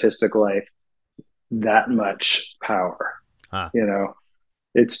my artistic life that much power.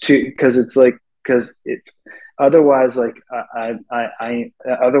 It's too, because it's otherwise like I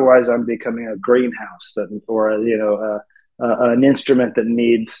otherwise I'm becoming a greenhouse or an instrument that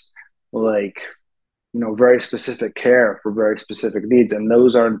needs like very specific care for very specific needs, and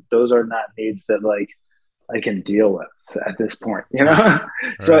those are not needs that like I can deal with at this point. Right.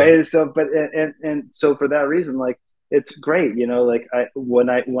 So for that reason, like it's great, like when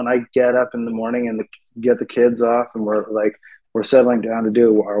I get up in the morning and get the kids off and we're settling down to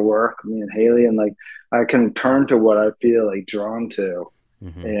do our work, me and Haley, and like I can turn to what I feel like drawn to.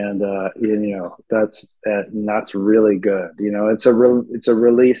 Mm-hmm. And that's really good. It's a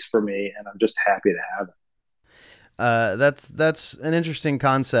release for me, and I'm just happy to have it. That's an interesting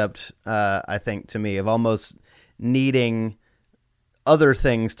concept, I think, to me, of almost needing other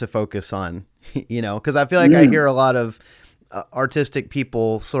things to focus on, because I feel like I hear a lot of artistic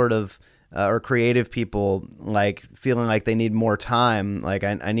people sort of, or creative people like feeling like they need more time. Like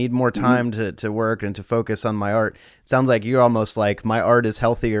I need more time to work and to focus on my art. It sounds like you're almost like my art is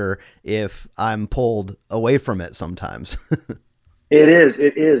healthier if I'm pulled away from it sometimes. It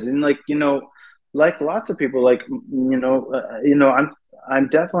is. And like, like lots of people, like, I'm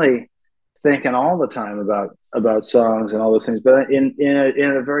definitely thinking all the time about songs and all those things, but in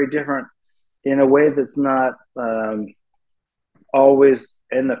a very different, in a way that's not always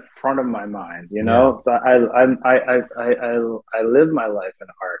in the front of my mind. Yeah. I live my life in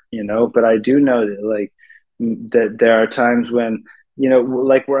art, but I do know that like that there are times when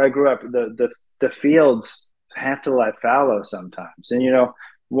like where I grew up, the fields have to lie fallow sometimes, and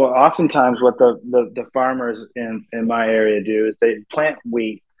well, oftentimes what the farmers in my area do is they plant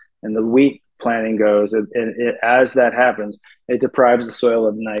wheat, and the wheat planting goes, and as that happens, it deprives the soil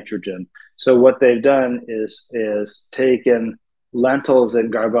of nitrogen. So what they've done is taken lentils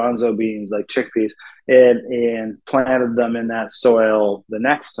and garbanzo beans, like chickpeas, and planted them in that soil the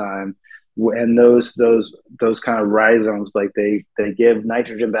next time. And those kind of rhizomes, like they give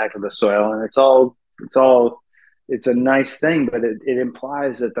nitrogen back to the soil, and it's a nice thing, but it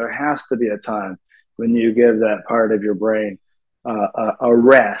implies that there has to be a time when you give that part of your brain a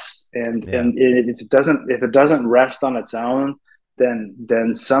rest, and if it doesn't rest on its own,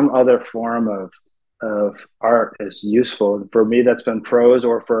 then some other form of art is useful. And for me, that's been prose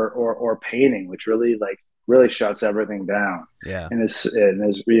or painting, which really shuts everything down. Yeah, and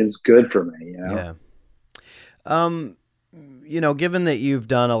is good for me. Yeah. Given that you've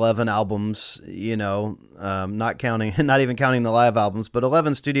done 11 albums, not even counting the live albums, but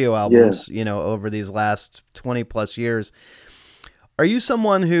 11 studio albums, over these last 20 plus years, are you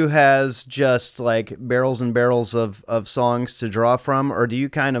someone who has just like barrels and barrels of songs to draw from, or do you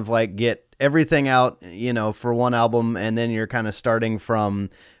kind of like get everything out, for one album, and then you're kind of starting from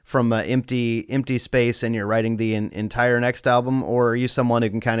an empty space and you're writing the entire next album? Or are you someone who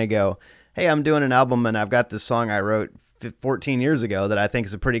can kind of go, hey, I'm doing an album and I've got this song I wrote 14 years ago that I think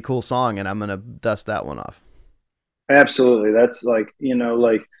is a pretty cool song, and I'm going to dust that one off? Absolutely. That's like,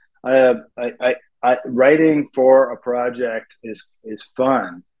 I writing for a project is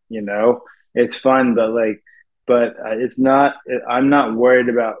fun, it's fun, but but it's not. I'm not worried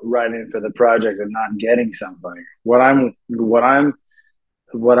about writing for the project and not getting something. What I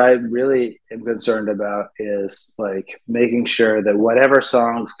really am concerned about is like making sure that whatever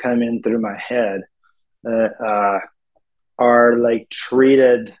songs come in through my head are like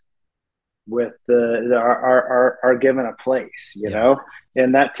treated with are given a place, you know,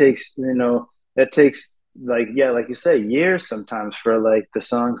 and that takes, like, yeah, like you say, years sometimes for like the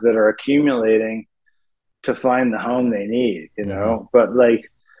songs that are accumulating to find the home they need, you know. But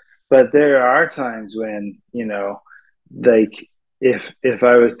there are times when, like if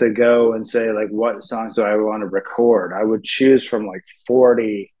I was to go and say like what songs do I want to record, I would choose from like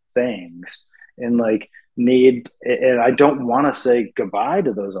 40 things and like and I don't want to say goodbye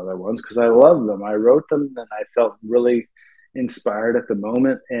to those other ones because I love them. I wrote them and I felt really inspired at the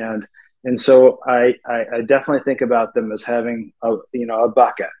moment, and so I definitely think about them as having a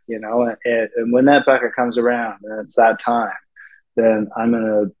bucket, and when that bucket comes around and it's that time, then I'm going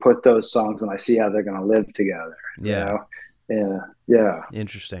to put those songs and I see how they're going to live together. Yeah. Yeah.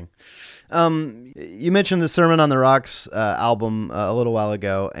 Interesting. You mentioned the Sermon on the Rocks album a little while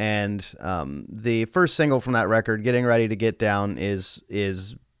ago, and the first single from that record, Getting Ready to Get Down,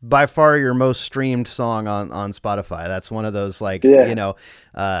 is by far your most streamed song on Spotify. That's one of those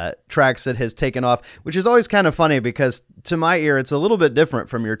tracks that has taken off, which is always kind of funny because to my ear, it's a little bit different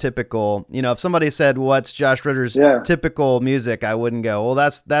from your typical, if somebody said, what's Josh Ritter's typical music, I wouldn't go, well,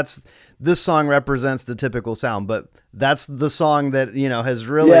 that's this song represents the typical sound, but that's the song that, has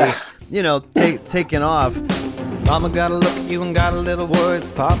really, taken off. Mama got a look at you and got a little worried.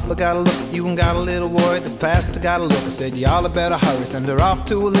 Papa got a look at you and got a little worried. The pastor got a look and said, y'all better hurry. Send her off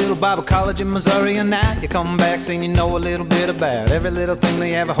to a little Bible college in Missouri. And now you come back saying you know a little bit about every little thing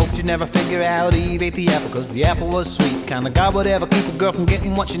they ever hoped you'd never figure out. Eve ate the apple because the apple was sweet. Kind of God would ever keep a girl from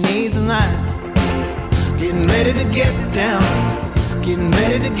getting what she needs. And I'm getting ready to get down. Getting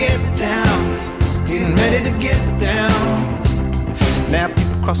ready to get down. Getting ready to get down. Now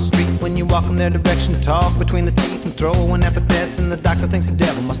people cross the street when you walk in their direction, talk between the teeth and throw in epithets, and the doctor thinks the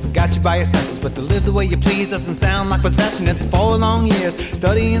devil must have got you by your senses. But to live the way you please doesn't sound like possession. It's 4 long years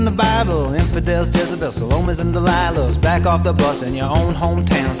studying the Bible, infidels, Jezebel, Salomes and Delilahs, back off the bus in your own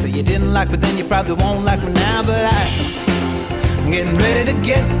hometown. So you didn't like me then, you probably won't like me now. But I'm getting ready to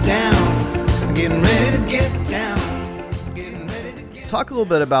get down. I'm getting ready to get down. Talk a little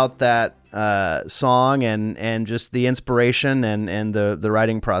bit about that song and just the inspiration and the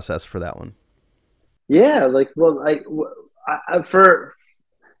writing process for that one. Yeah,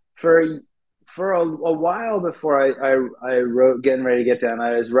 for a while before I wrote Getting Ready to Get Down,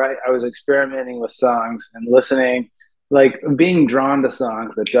 I was experimenting with songs and listening, like being drawn to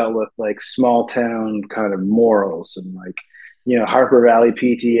songs that dealt with like small town kind of morals and like, Harper Valley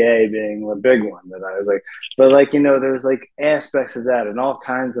PTA being the big one that I was like, but like, there's like aspects of that and all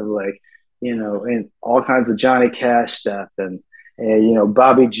kinds of like, and all kinds of Johnny Cash stuff and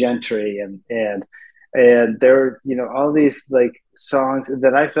Bobby Gentry and there were, all these like songs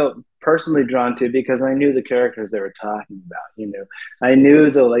that I felt personally drawn to because I knew the characters they were talking about. I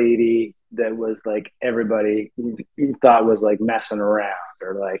knew the lady that was like everybody thought was like messing around,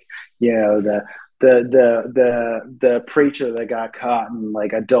 or like, the preacher that got caught in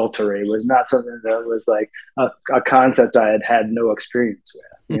like adultery was not something that was like a concept I had no experience with.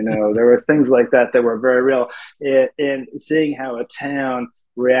 There were things like that were very real, and seeing how a town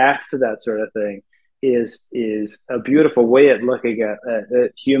reacts to that sort of thing is a beautiful way at looking at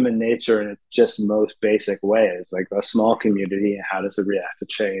human nature in its just most basic ways, like a small community and how does it react to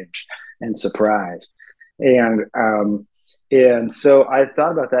change and surprise. And so I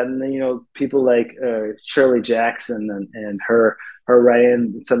thought about that, and then people like Shirley Jackson and her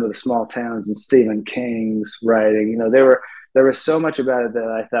writing in some of the small towns, and Stephen King's writing. There was so much about it that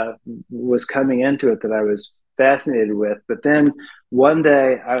I thought was coming into it that I was fascinated with. But then one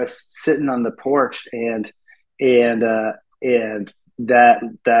day I was sitting on the porch, and that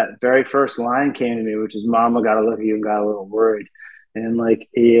very first line came to me, which is "Mama got a look at you and got a little worried,"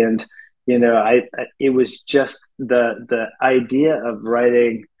 it was just the idea of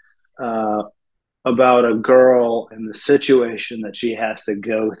writing about a girl and the situation that she has to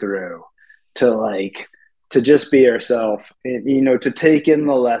go through to just be herself, and, to take in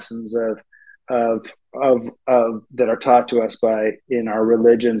the lessons of that are taught to us in our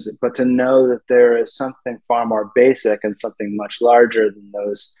religions, but to know that there is something far more basic and something much larger than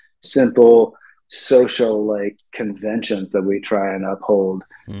those simple social like conventions that we try and uphold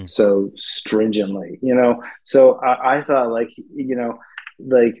so stringently. So I thought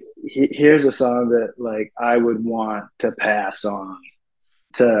here's a song that like I would want to pass on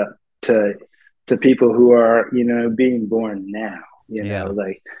to to people who are, being born now,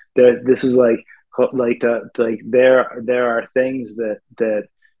 like this is like there are things that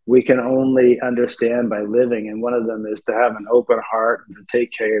we can only understand by living. And one of them is to have an open heart and to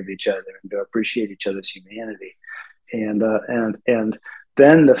take care of each other and to appreciate each other's humanity. And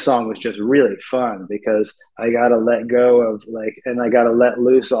then the song was just really fun because I got to let go of and I got to let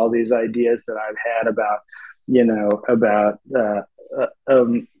loose all these ideas that I've had about,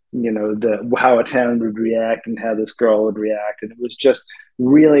 how a town would react and how this girl would react. And it was just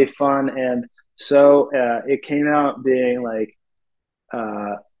really fun. And so it came out being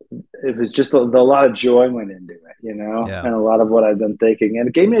it was just a lot of joy went into it, Yeah. and a lot of what I've been thinking. And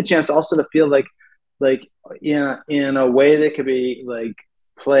it gave me a chance also to feel like in a way that could be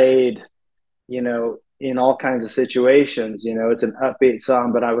played, in all kinds of situations. It's an upbeat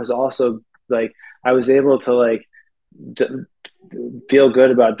song, but I was also I was able to feel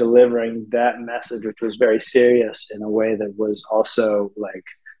good about delivering that message, which was very serious, in a way that was also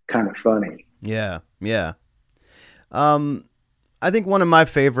kind of funny. Yeah. Yeah. I think one of my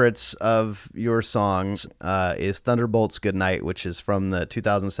favorites of your songs is Thunderbolt's Goodnight, which is from the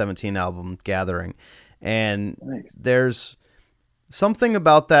 2017 album Gathering. And Nice. There's something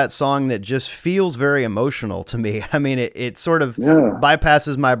about that song that just feels very emotional to me. I mean, it sort of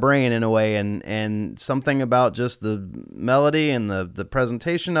bypasses my brain in a way, and something about just the melody and the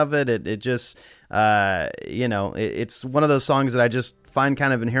presentation of it. It just, it's one of those songs that I just find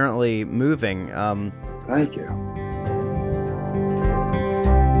kind of inherently moving. Thank you.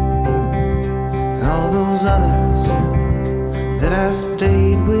 All those others that I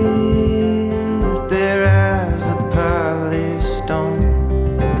stayed with, their eyes are polished stone,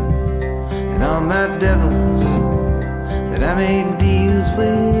 and all my devils that I made deals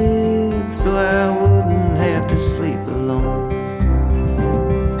with so I wouldn't have to sleep alone.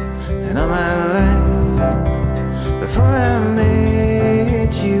 And all my life before I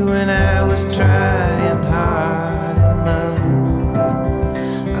met you, when I was trying hard in love,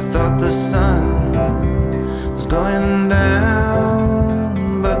 I thought the sun was going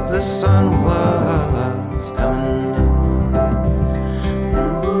down, but the sun was coming down.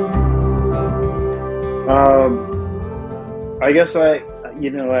 I guess I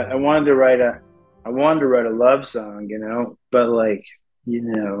wanted to write a love song, but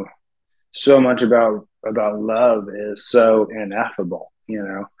so much about love is so ineffable,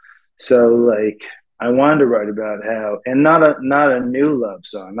 so I wanted to write about how, and not a new love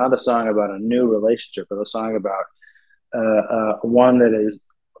song, not a song about a new relationship, but a song about one that is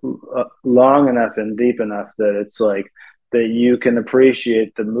long enough and deep enough that it's that you can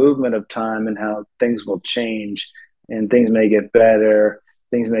appreciate the movement of time and how things will change and things may get better,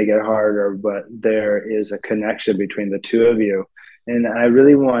 things may get harder, but there is a connection between the two of you. And I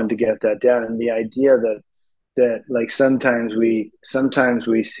really wanted to get that down. And the idea that sometimes we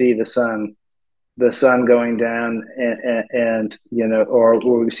see the sun going down and or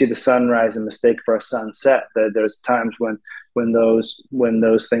we see the sunrise and mistake for a sunset. That there's times when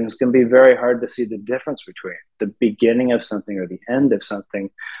those things can be very hard to see the difference between the beginning of something or the end of something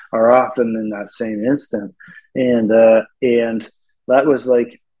are often in that same instant. And that was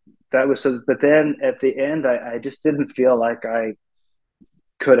so, but then at the end, I just didn't feel like I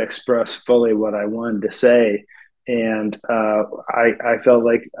could express fully what I wanted to say. And I felt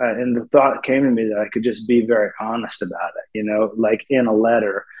and the thought came to me that I could just be very honest about it, in a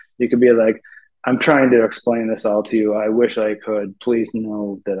letter. You could be I'm trying to explain this all to you. I wish I could. Please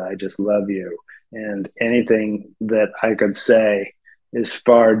know that I just love you. And anything that I could say is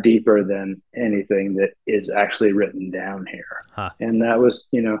far deeper than anything that is actually written down here. Huh. And that was,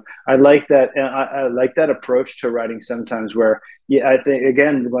 I like that. And I like that approach to writing sometimes where, I think,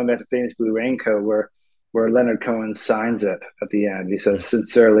 again, going back to Famous Blue Raincoat, where Leonard Cohen signs it at the end. He says,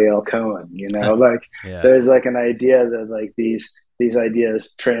 "Sincerely, L. Cohen." There's an idea that these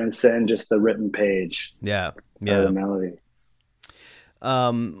ideas transcend just the written page. Yeah. The melody.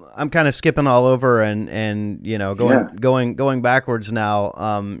 I'm kind of skipping all over and going backwards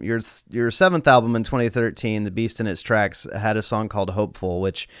now. Your seventh album in 2013, The Beast in Its Tracks, had a song called "Hopeful,"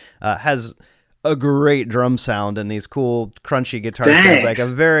 which has a great drum sound and these cool crunchy guitar sounds, a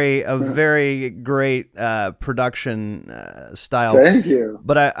very great production style. Thank you.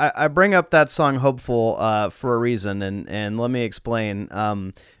 But I bring up that song "Hopeful" for a reason, and let me explain.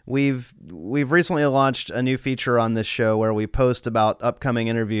 We've recently launched a new feature on this show where we post about upcoming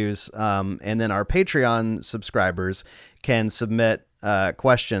interviews, and then our Patreon subscribers can submit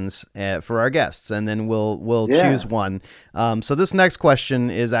questions for our guests, and then we'll Yeah. choose one. So this next question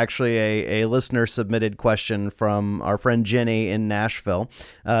is actually a listener submitted question from our friend Jenny in Nashville,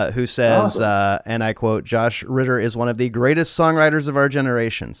 who says, Awesome. and I quote, "Josh Ritter is one of the greatest songwriters of our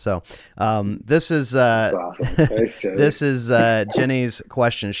generation." So this is That's awesome. Thanks, Jenny. this is Jenny's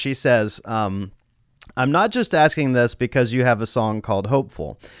question. She says, "I'm not just asking this because you have a song called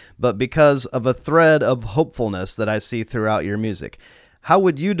Hopeful, but because of a thread of hopefulness that I see throughout your music. How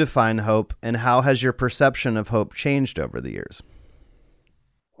would you define hope, and how has your perception of hope changed over the years?"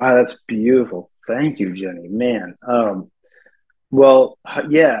 Wow, that's beautiful. Thank you, Jenny. Man. Well,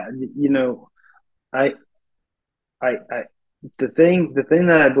 yeah, I, I, the thing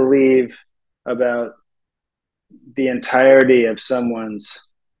that I believe about the entirety of someone's,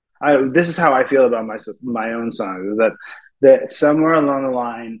 this is how I feel about my own songs, is that somewhere along the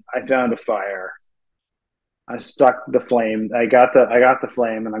line, I found a fire. I stuck the flame. I got the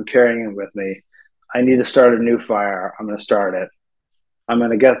flame, and I'm carrying it with me. I need to start a new fire. I'm going to start it. I'm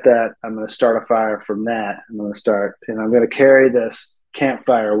going to get that. I'm going to start a fire from that. And I'm going to carry this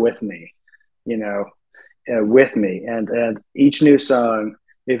campfire with me, with me. And each new song,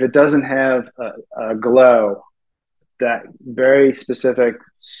 if it doesn't have a glow, that very specific,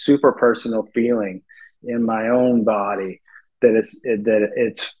 super personal feeling in my own body, that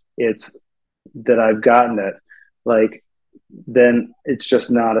I've gotten it, like, then it's just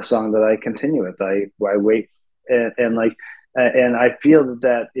not a song that I continue with. I wait, and I feel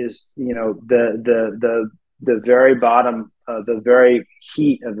that is, the very bottom, the very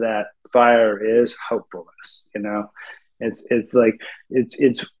heat of that fire is hopefulness.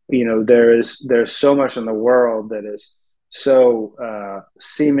 There's so much in the world that is so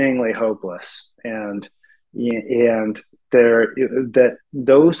seemingly hopeless, and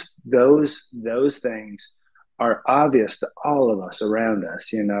those things are obvious to all of us around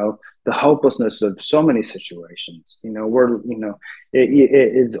us. The hopelessness of so many situations.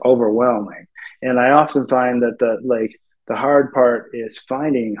 It's overwhelming, and I often find that the hard part is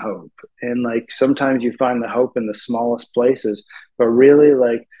finding hope. And sometimes you find the hope in the smallest places, but really,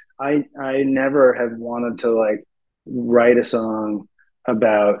 I never have wanted to write a song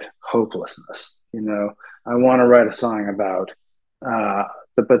about hopelessness. I want to write a song about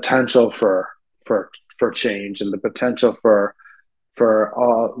the potential for change, and the potential for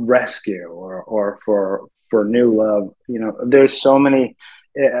rescue, or for new love. There's so many.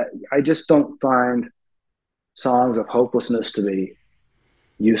 I just don't find songs of hopelessness to be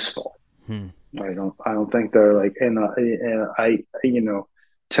useful. I don't think they're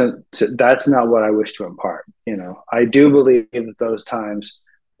that's not what I wish to impart. I do believe that those times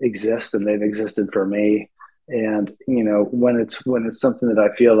exist, and they've existed for me. And when it's something that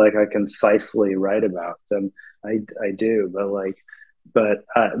I feel like I concisely write about, then I do. But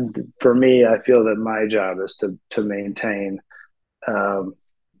for me, I feel that my job is to maintain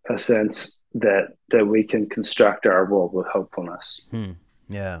a sense that we can construct our world with hopefulness.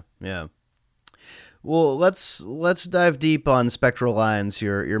 Yeah. Well, let's dive deep on Spectral Lines,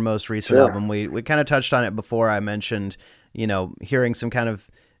 your most recent Sure. album. We kind of touched on it before. I mentioned, hearing some kind of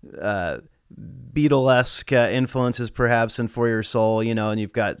Beatle-esque influences perhaps in For Your Soul, and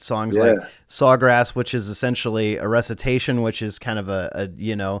you've got songs like Sawgrass, which is essentially a recitation, which is kind of a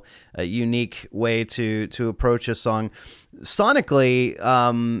unique way to approach a song. Sonically,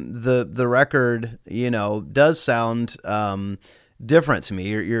 the record, does sound different to me.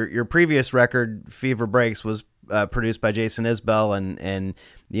 Your previous record, Fever Breaks, was produced by Jason Isbell, and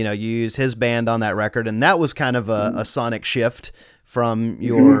you used his band on that record, and that was kind of a sonic shift from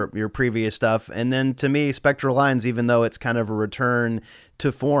your previous stuff. And then to me, Spectral Lines, even though it's kind of a return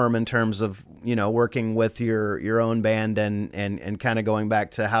to form in terms of, working with your own band and kind of going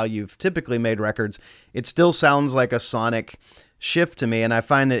back to how you've typically made records, it still sounds like a sonic shift to me. And I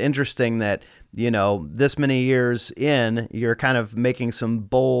find it interesting that, this many years in, you're kind of making some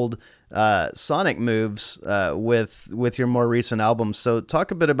bold sonic moves with your more recent albums. So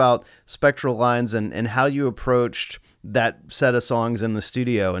talk a bit about Spectral Lines and how you approached that set of songs in the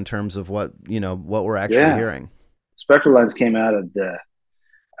studio in terms of what we're actually hearing. Spectral Lines came out of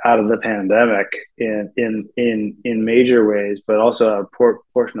the pandemic in major ways, but also a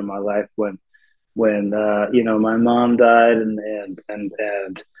portion of my life when my mom died, and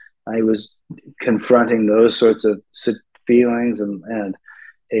I was confronting those sorts of feelings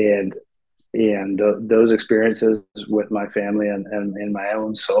and those experiences with my family and in my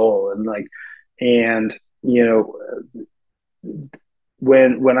own soul,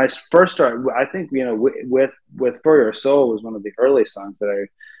 when I first started, I think with For Your Soul was one of the early songs that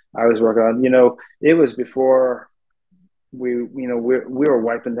I was working on. It was before we were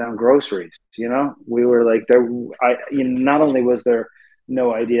wiping down groceries. We were like there. Not only was there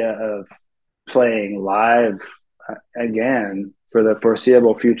no idea of playing live again for the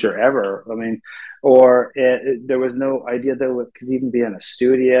foreseeable future ever. I mean, there was no idea that it could even be in a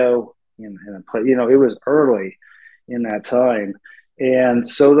studio in a play. It was early in that time, and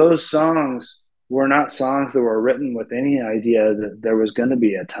so those songs were not songs that were written with any idea that there was going to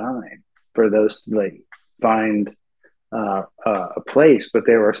be a time for those to like find a place, but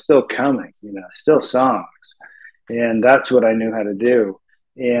they were still coming. Still songs, and that's what I knew how to do.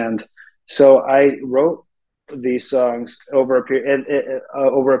 And so I wrote these songs over a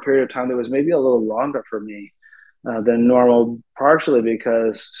period of time that was maybe a little longer for me than normal, partially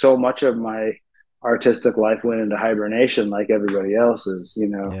because so much of my artistic life went into hibernation, like everybody else's.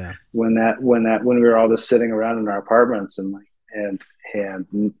 Yeah. When we were all just sitting around in our apartments and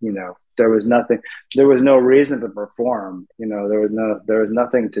there was nothing, there was no reason to perform. There was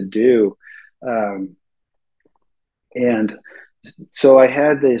nothing to do, and so I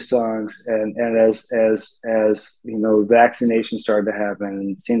had these songs, and as vaccination started to happen,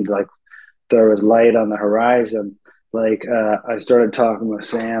 and it seemed like there was light on the horizon. Like I started talking with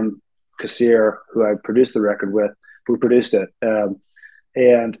Sam Kassir, who I produced the record with. We produced it,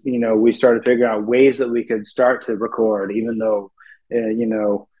 and we started figuring out ways that we could start to record, even though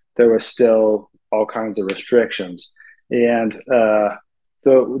there was still all kinds of restrictions. And the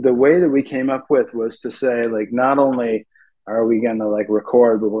way that we came up with was to say, like, not only are we going to like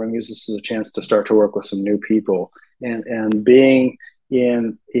record, but we're going to use this as a chance to start to work with some new people, and being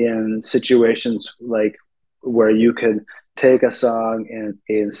in situations like where you can take a song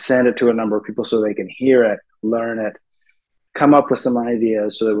and send it to a number of people so they can hear it, learn it, come up with some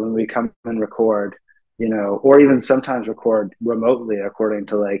ideas, so that when we come and record, or even sometimes record remotely according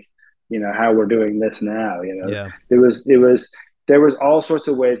to like, how we're doing this now, Yeah. there was all sorts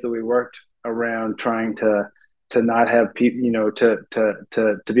of ways that we worked around trying to not have people,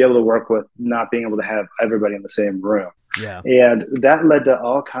 to be able to work with not being able to have everybody in the same room. Yeah. And that led to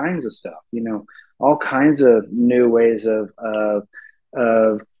all kinds of stuff, all kinds of new ways of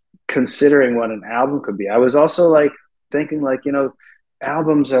considering what an album could be. I was also like thinking like,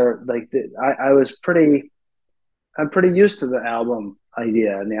 albums are like, I'm pretty used to the album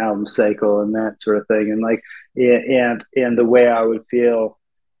idea and the album cycle and that sort of thing. And like, and the way I would feel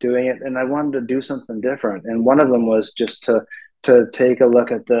doing it. And I wanted to do something different. And one of them was just to take a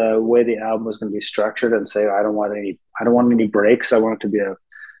look at the way the album was going to be structured and say, I don't want any breaks. I want it to be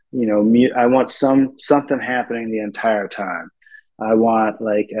I want something happening the entire time. I want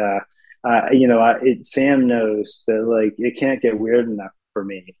like, Sam knows that like, it can't get weird enough for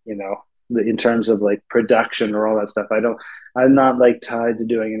me, in terms of like production or all that stuff. I'm not like tied to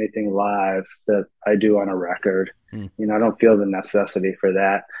doing anything live that I do on a record. I don't feel the necessity for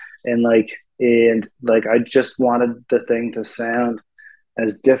that. And I just wanted the thing to sound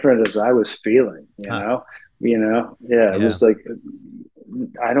as different as I was feeling, yeah. It was like,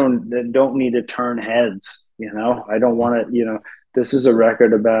 I don't need to turn heads, I don't want to, this is a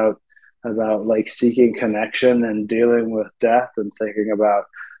record about like seeking connection and dealing with death and thinking about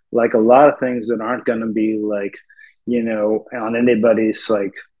like a lot of things that aren't going to be like, on anybody's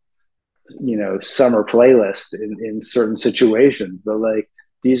like, summer playlist in certain situations, but like,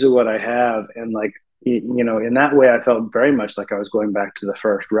 these are what I have. And like, in that way, I felt very much like I was going back to the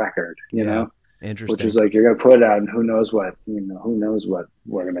first record, Interesting. which is like, you're going to put it out and who knows what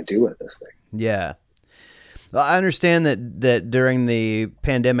we're going to do with this thing. Yeah. Well, I understand that during the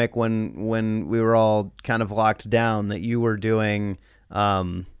pandemic, when we were all kind of locked down, that you were doing,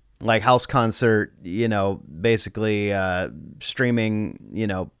 like house concert, basically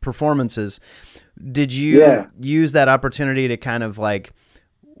streaming, performances. Did you use that opportunity to kind of like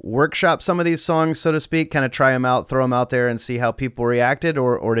workshop some of these songs, so to speak, kind of try them out, throw them out there and see how people reacted?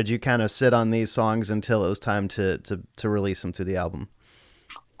 Or did you kind of sit on these songs until it was time to release them to the album?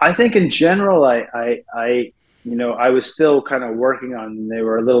 I think in general, I was still kind of working on them. They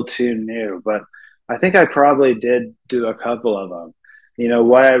were a little too new, but I think I probably did do a couple of them.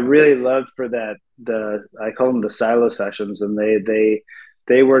 What I really loved for that, I call them the silo sessions, and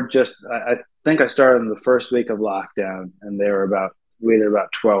they were just, I think I started in the first week of lockdown, and they were about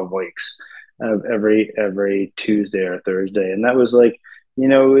 12 weeks of every Tuesday or Thursday. And that was like,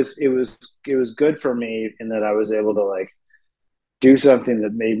 it was good for me in that I was able to like do something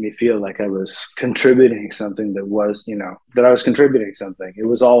that made me feel like I was contributing something that was, that I was contributing something. It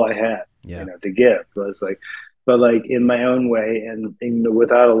was all I had, to give. It was like, but like in my own way, and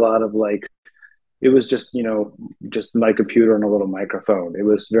without a lot of like, it was just, just my computer and a little microphone. It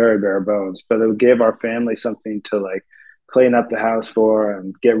was very bare bones, but it gave our family something to like clean up the house for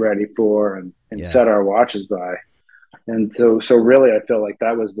and get ready for and set our watches by. And so really, I feel like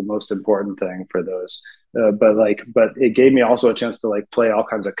that was the most important thing for those. But it gave me also a chance to like play all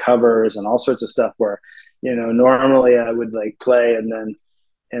kinds of covers and all sorts of stuff where, normally I would like play and then,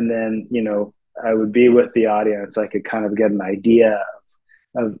 I would be with the audience. I could kind of get an idea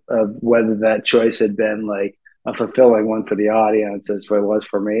of whether that choice had been like a fulfilling one for the audience as it was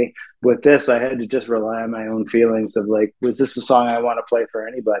for me. With this, I had to just rely on my own feelings of like, was this a song I want to play for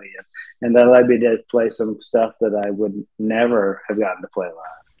anybody? And that led me to play some stuff that I would never have gotten to play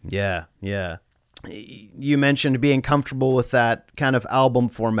live. Yeah, yeah. You mentioned being comfortable with that kind of album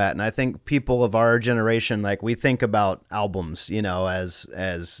format, and I think people of our generation, like, we think about albums, as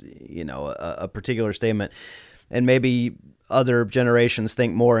a particular statement, and maybe other generations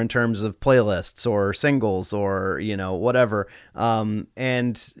think more in terms of playlists or singles or, whatever.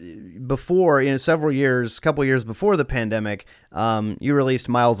 And before, couple years before the pandemic, you released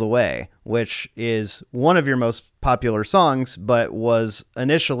Miles Away, which is one of your most popular songs, but was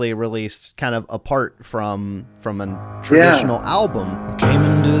initially released kind of apart from a traditional album. I came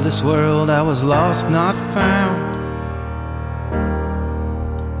into this world, I was lost, not found.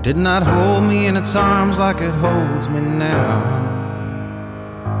 Did not hold me in its arms like it holds me now.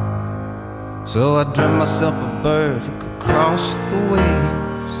 So I dreamt myself a bird who could cross the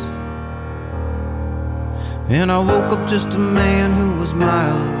waves, and I woke up just a man who was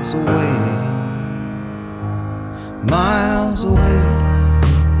miles away. Miles away,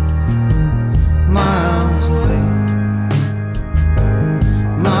 miles away,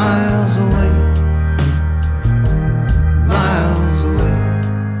 miles away, miles away.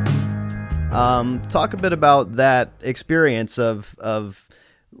 Talk a bit about that experience of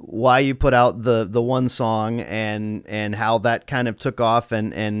why you put out the one song and how that kind of took off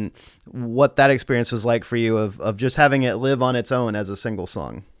and what that experience was like for you of just having it live on its own as a single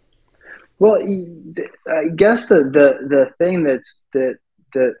song. Well, I guess the thing that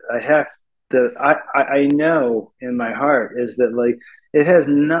I have I know in my heart is that like it has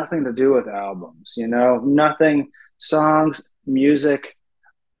nothing to do with albums, nothing, songs, music.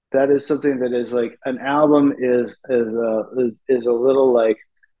 That is something that is like an album is a little like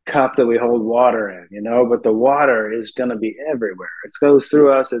cup that we hold water in, but the water is going to be everywhere. It goes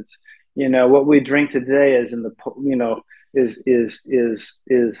through us. It's, what we drink today is in the,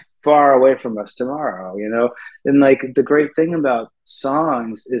 is far away from us tomorrow, and like the great thing about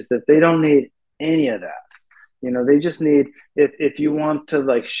songs is that they don't need any of that. They just need, if you want to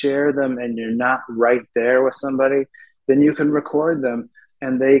like share them and you're not right there with somebody, then you can record them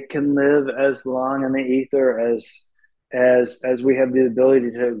and they can live as long in the ether as we have the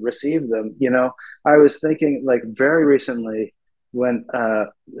ability to receive them. I was thinking like very recently when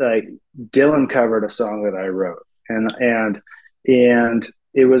like Dylan covered a song that I wrote, and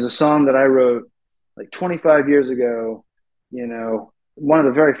it was a song that I wrote like 25 years ago. One of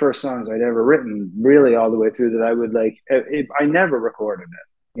the very first songs I'd ever written, really all the way through, that I would like. I never recorded it.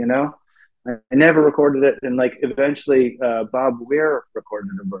 I never recorded it, and like eventually Bob Weir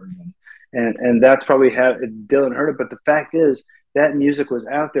recorded a version, and that's probably how Dylan heard it. But the fact is that music was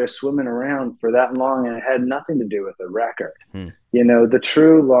out there swimming around for that long, and it had nothing to do with the record. The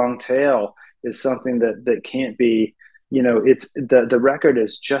true long tail is something that can't be. It's the record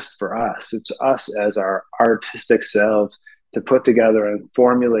is just for us. It's us as our artistic selves to put together and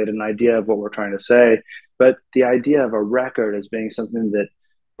formulate an idea of what we're trying to say. But the idea of a record as being something that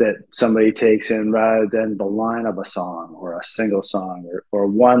somebody takes in rather than the line of a song or a single song or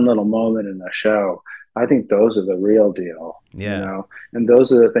one little moment in a show. I think those are the real deal, and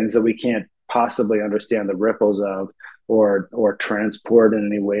those are the things that we can't possibly understand the ripples of or transport in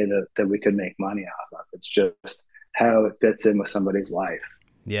any way that we could make money off of. It's just how it fits in with somebody's life.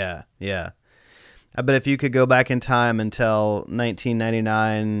 Yeah. Yeah. I bet if you could go back in time and tell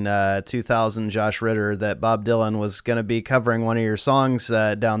 1999, 2000 Josh Ritter that Bob Dylan was going to be covering one of your songs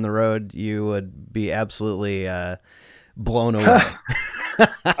down the road, you would be absolutely blown away.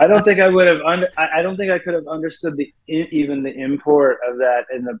 I don't think I would have. I don't think I could have understood even the import of that.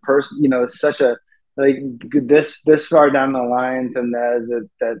 And the person, it's such a like this far down the line, and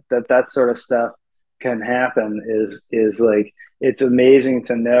that sort of stuff can happen is like. It's amazing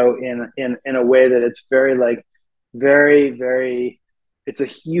to know in a way that it's very like very, very, it's a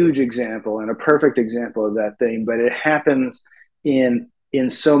huge example and a perfect example of that thing, but it happens in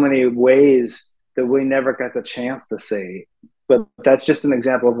so many ways that we never got the chance to see. But that's just an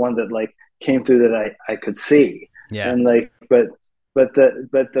example of one that like came through that I could see. Yeah. And like, but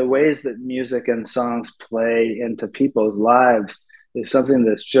the ways that music and songs play into people's lives is something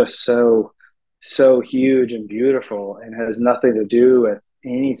that's just so so huge and beautiful and has nothing to do with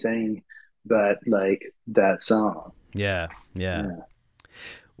anything but like that song. Yeah. Yeah.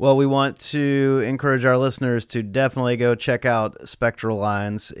 Well, we want to encourage our listeners to definitely go check out Spectral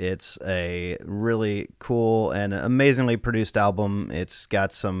Lines. It's a really cool and amazingly produced album. It's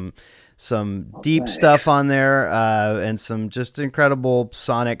got some deep stuff on there, and some just incredible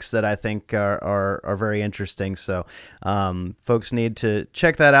sonics that I think are very interesting. So folks need to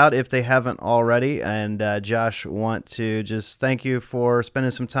check that out if they haven't already. And Josh, want to just thank you for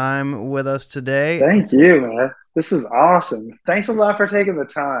spending some time with us today. Thank you, man. This is awesome. Thanks a lot for taking the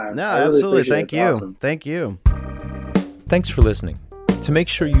time. No, really absolutely. Thank you. Awesome. Thank you. Thanks for listening. To make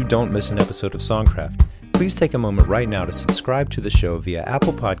sure you don't miss an episode of Songcraft, please take a moment right now to subscribe to the show via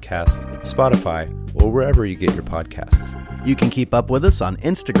Apple Podcasts, Spotify, or wherever you get your podcasts. You can keep up with us on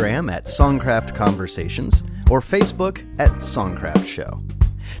Instagram at Songcraft Conversations or Facebook at Songcraft Show.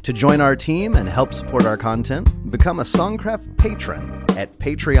 To join our team and help support our content, become a Songcraft patron at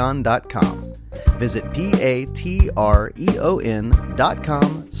patreon.com. Visit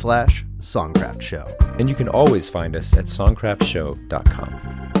patreon.com/Songcraft Show. And you can always find us at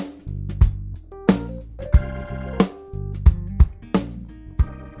songcraftshow.com.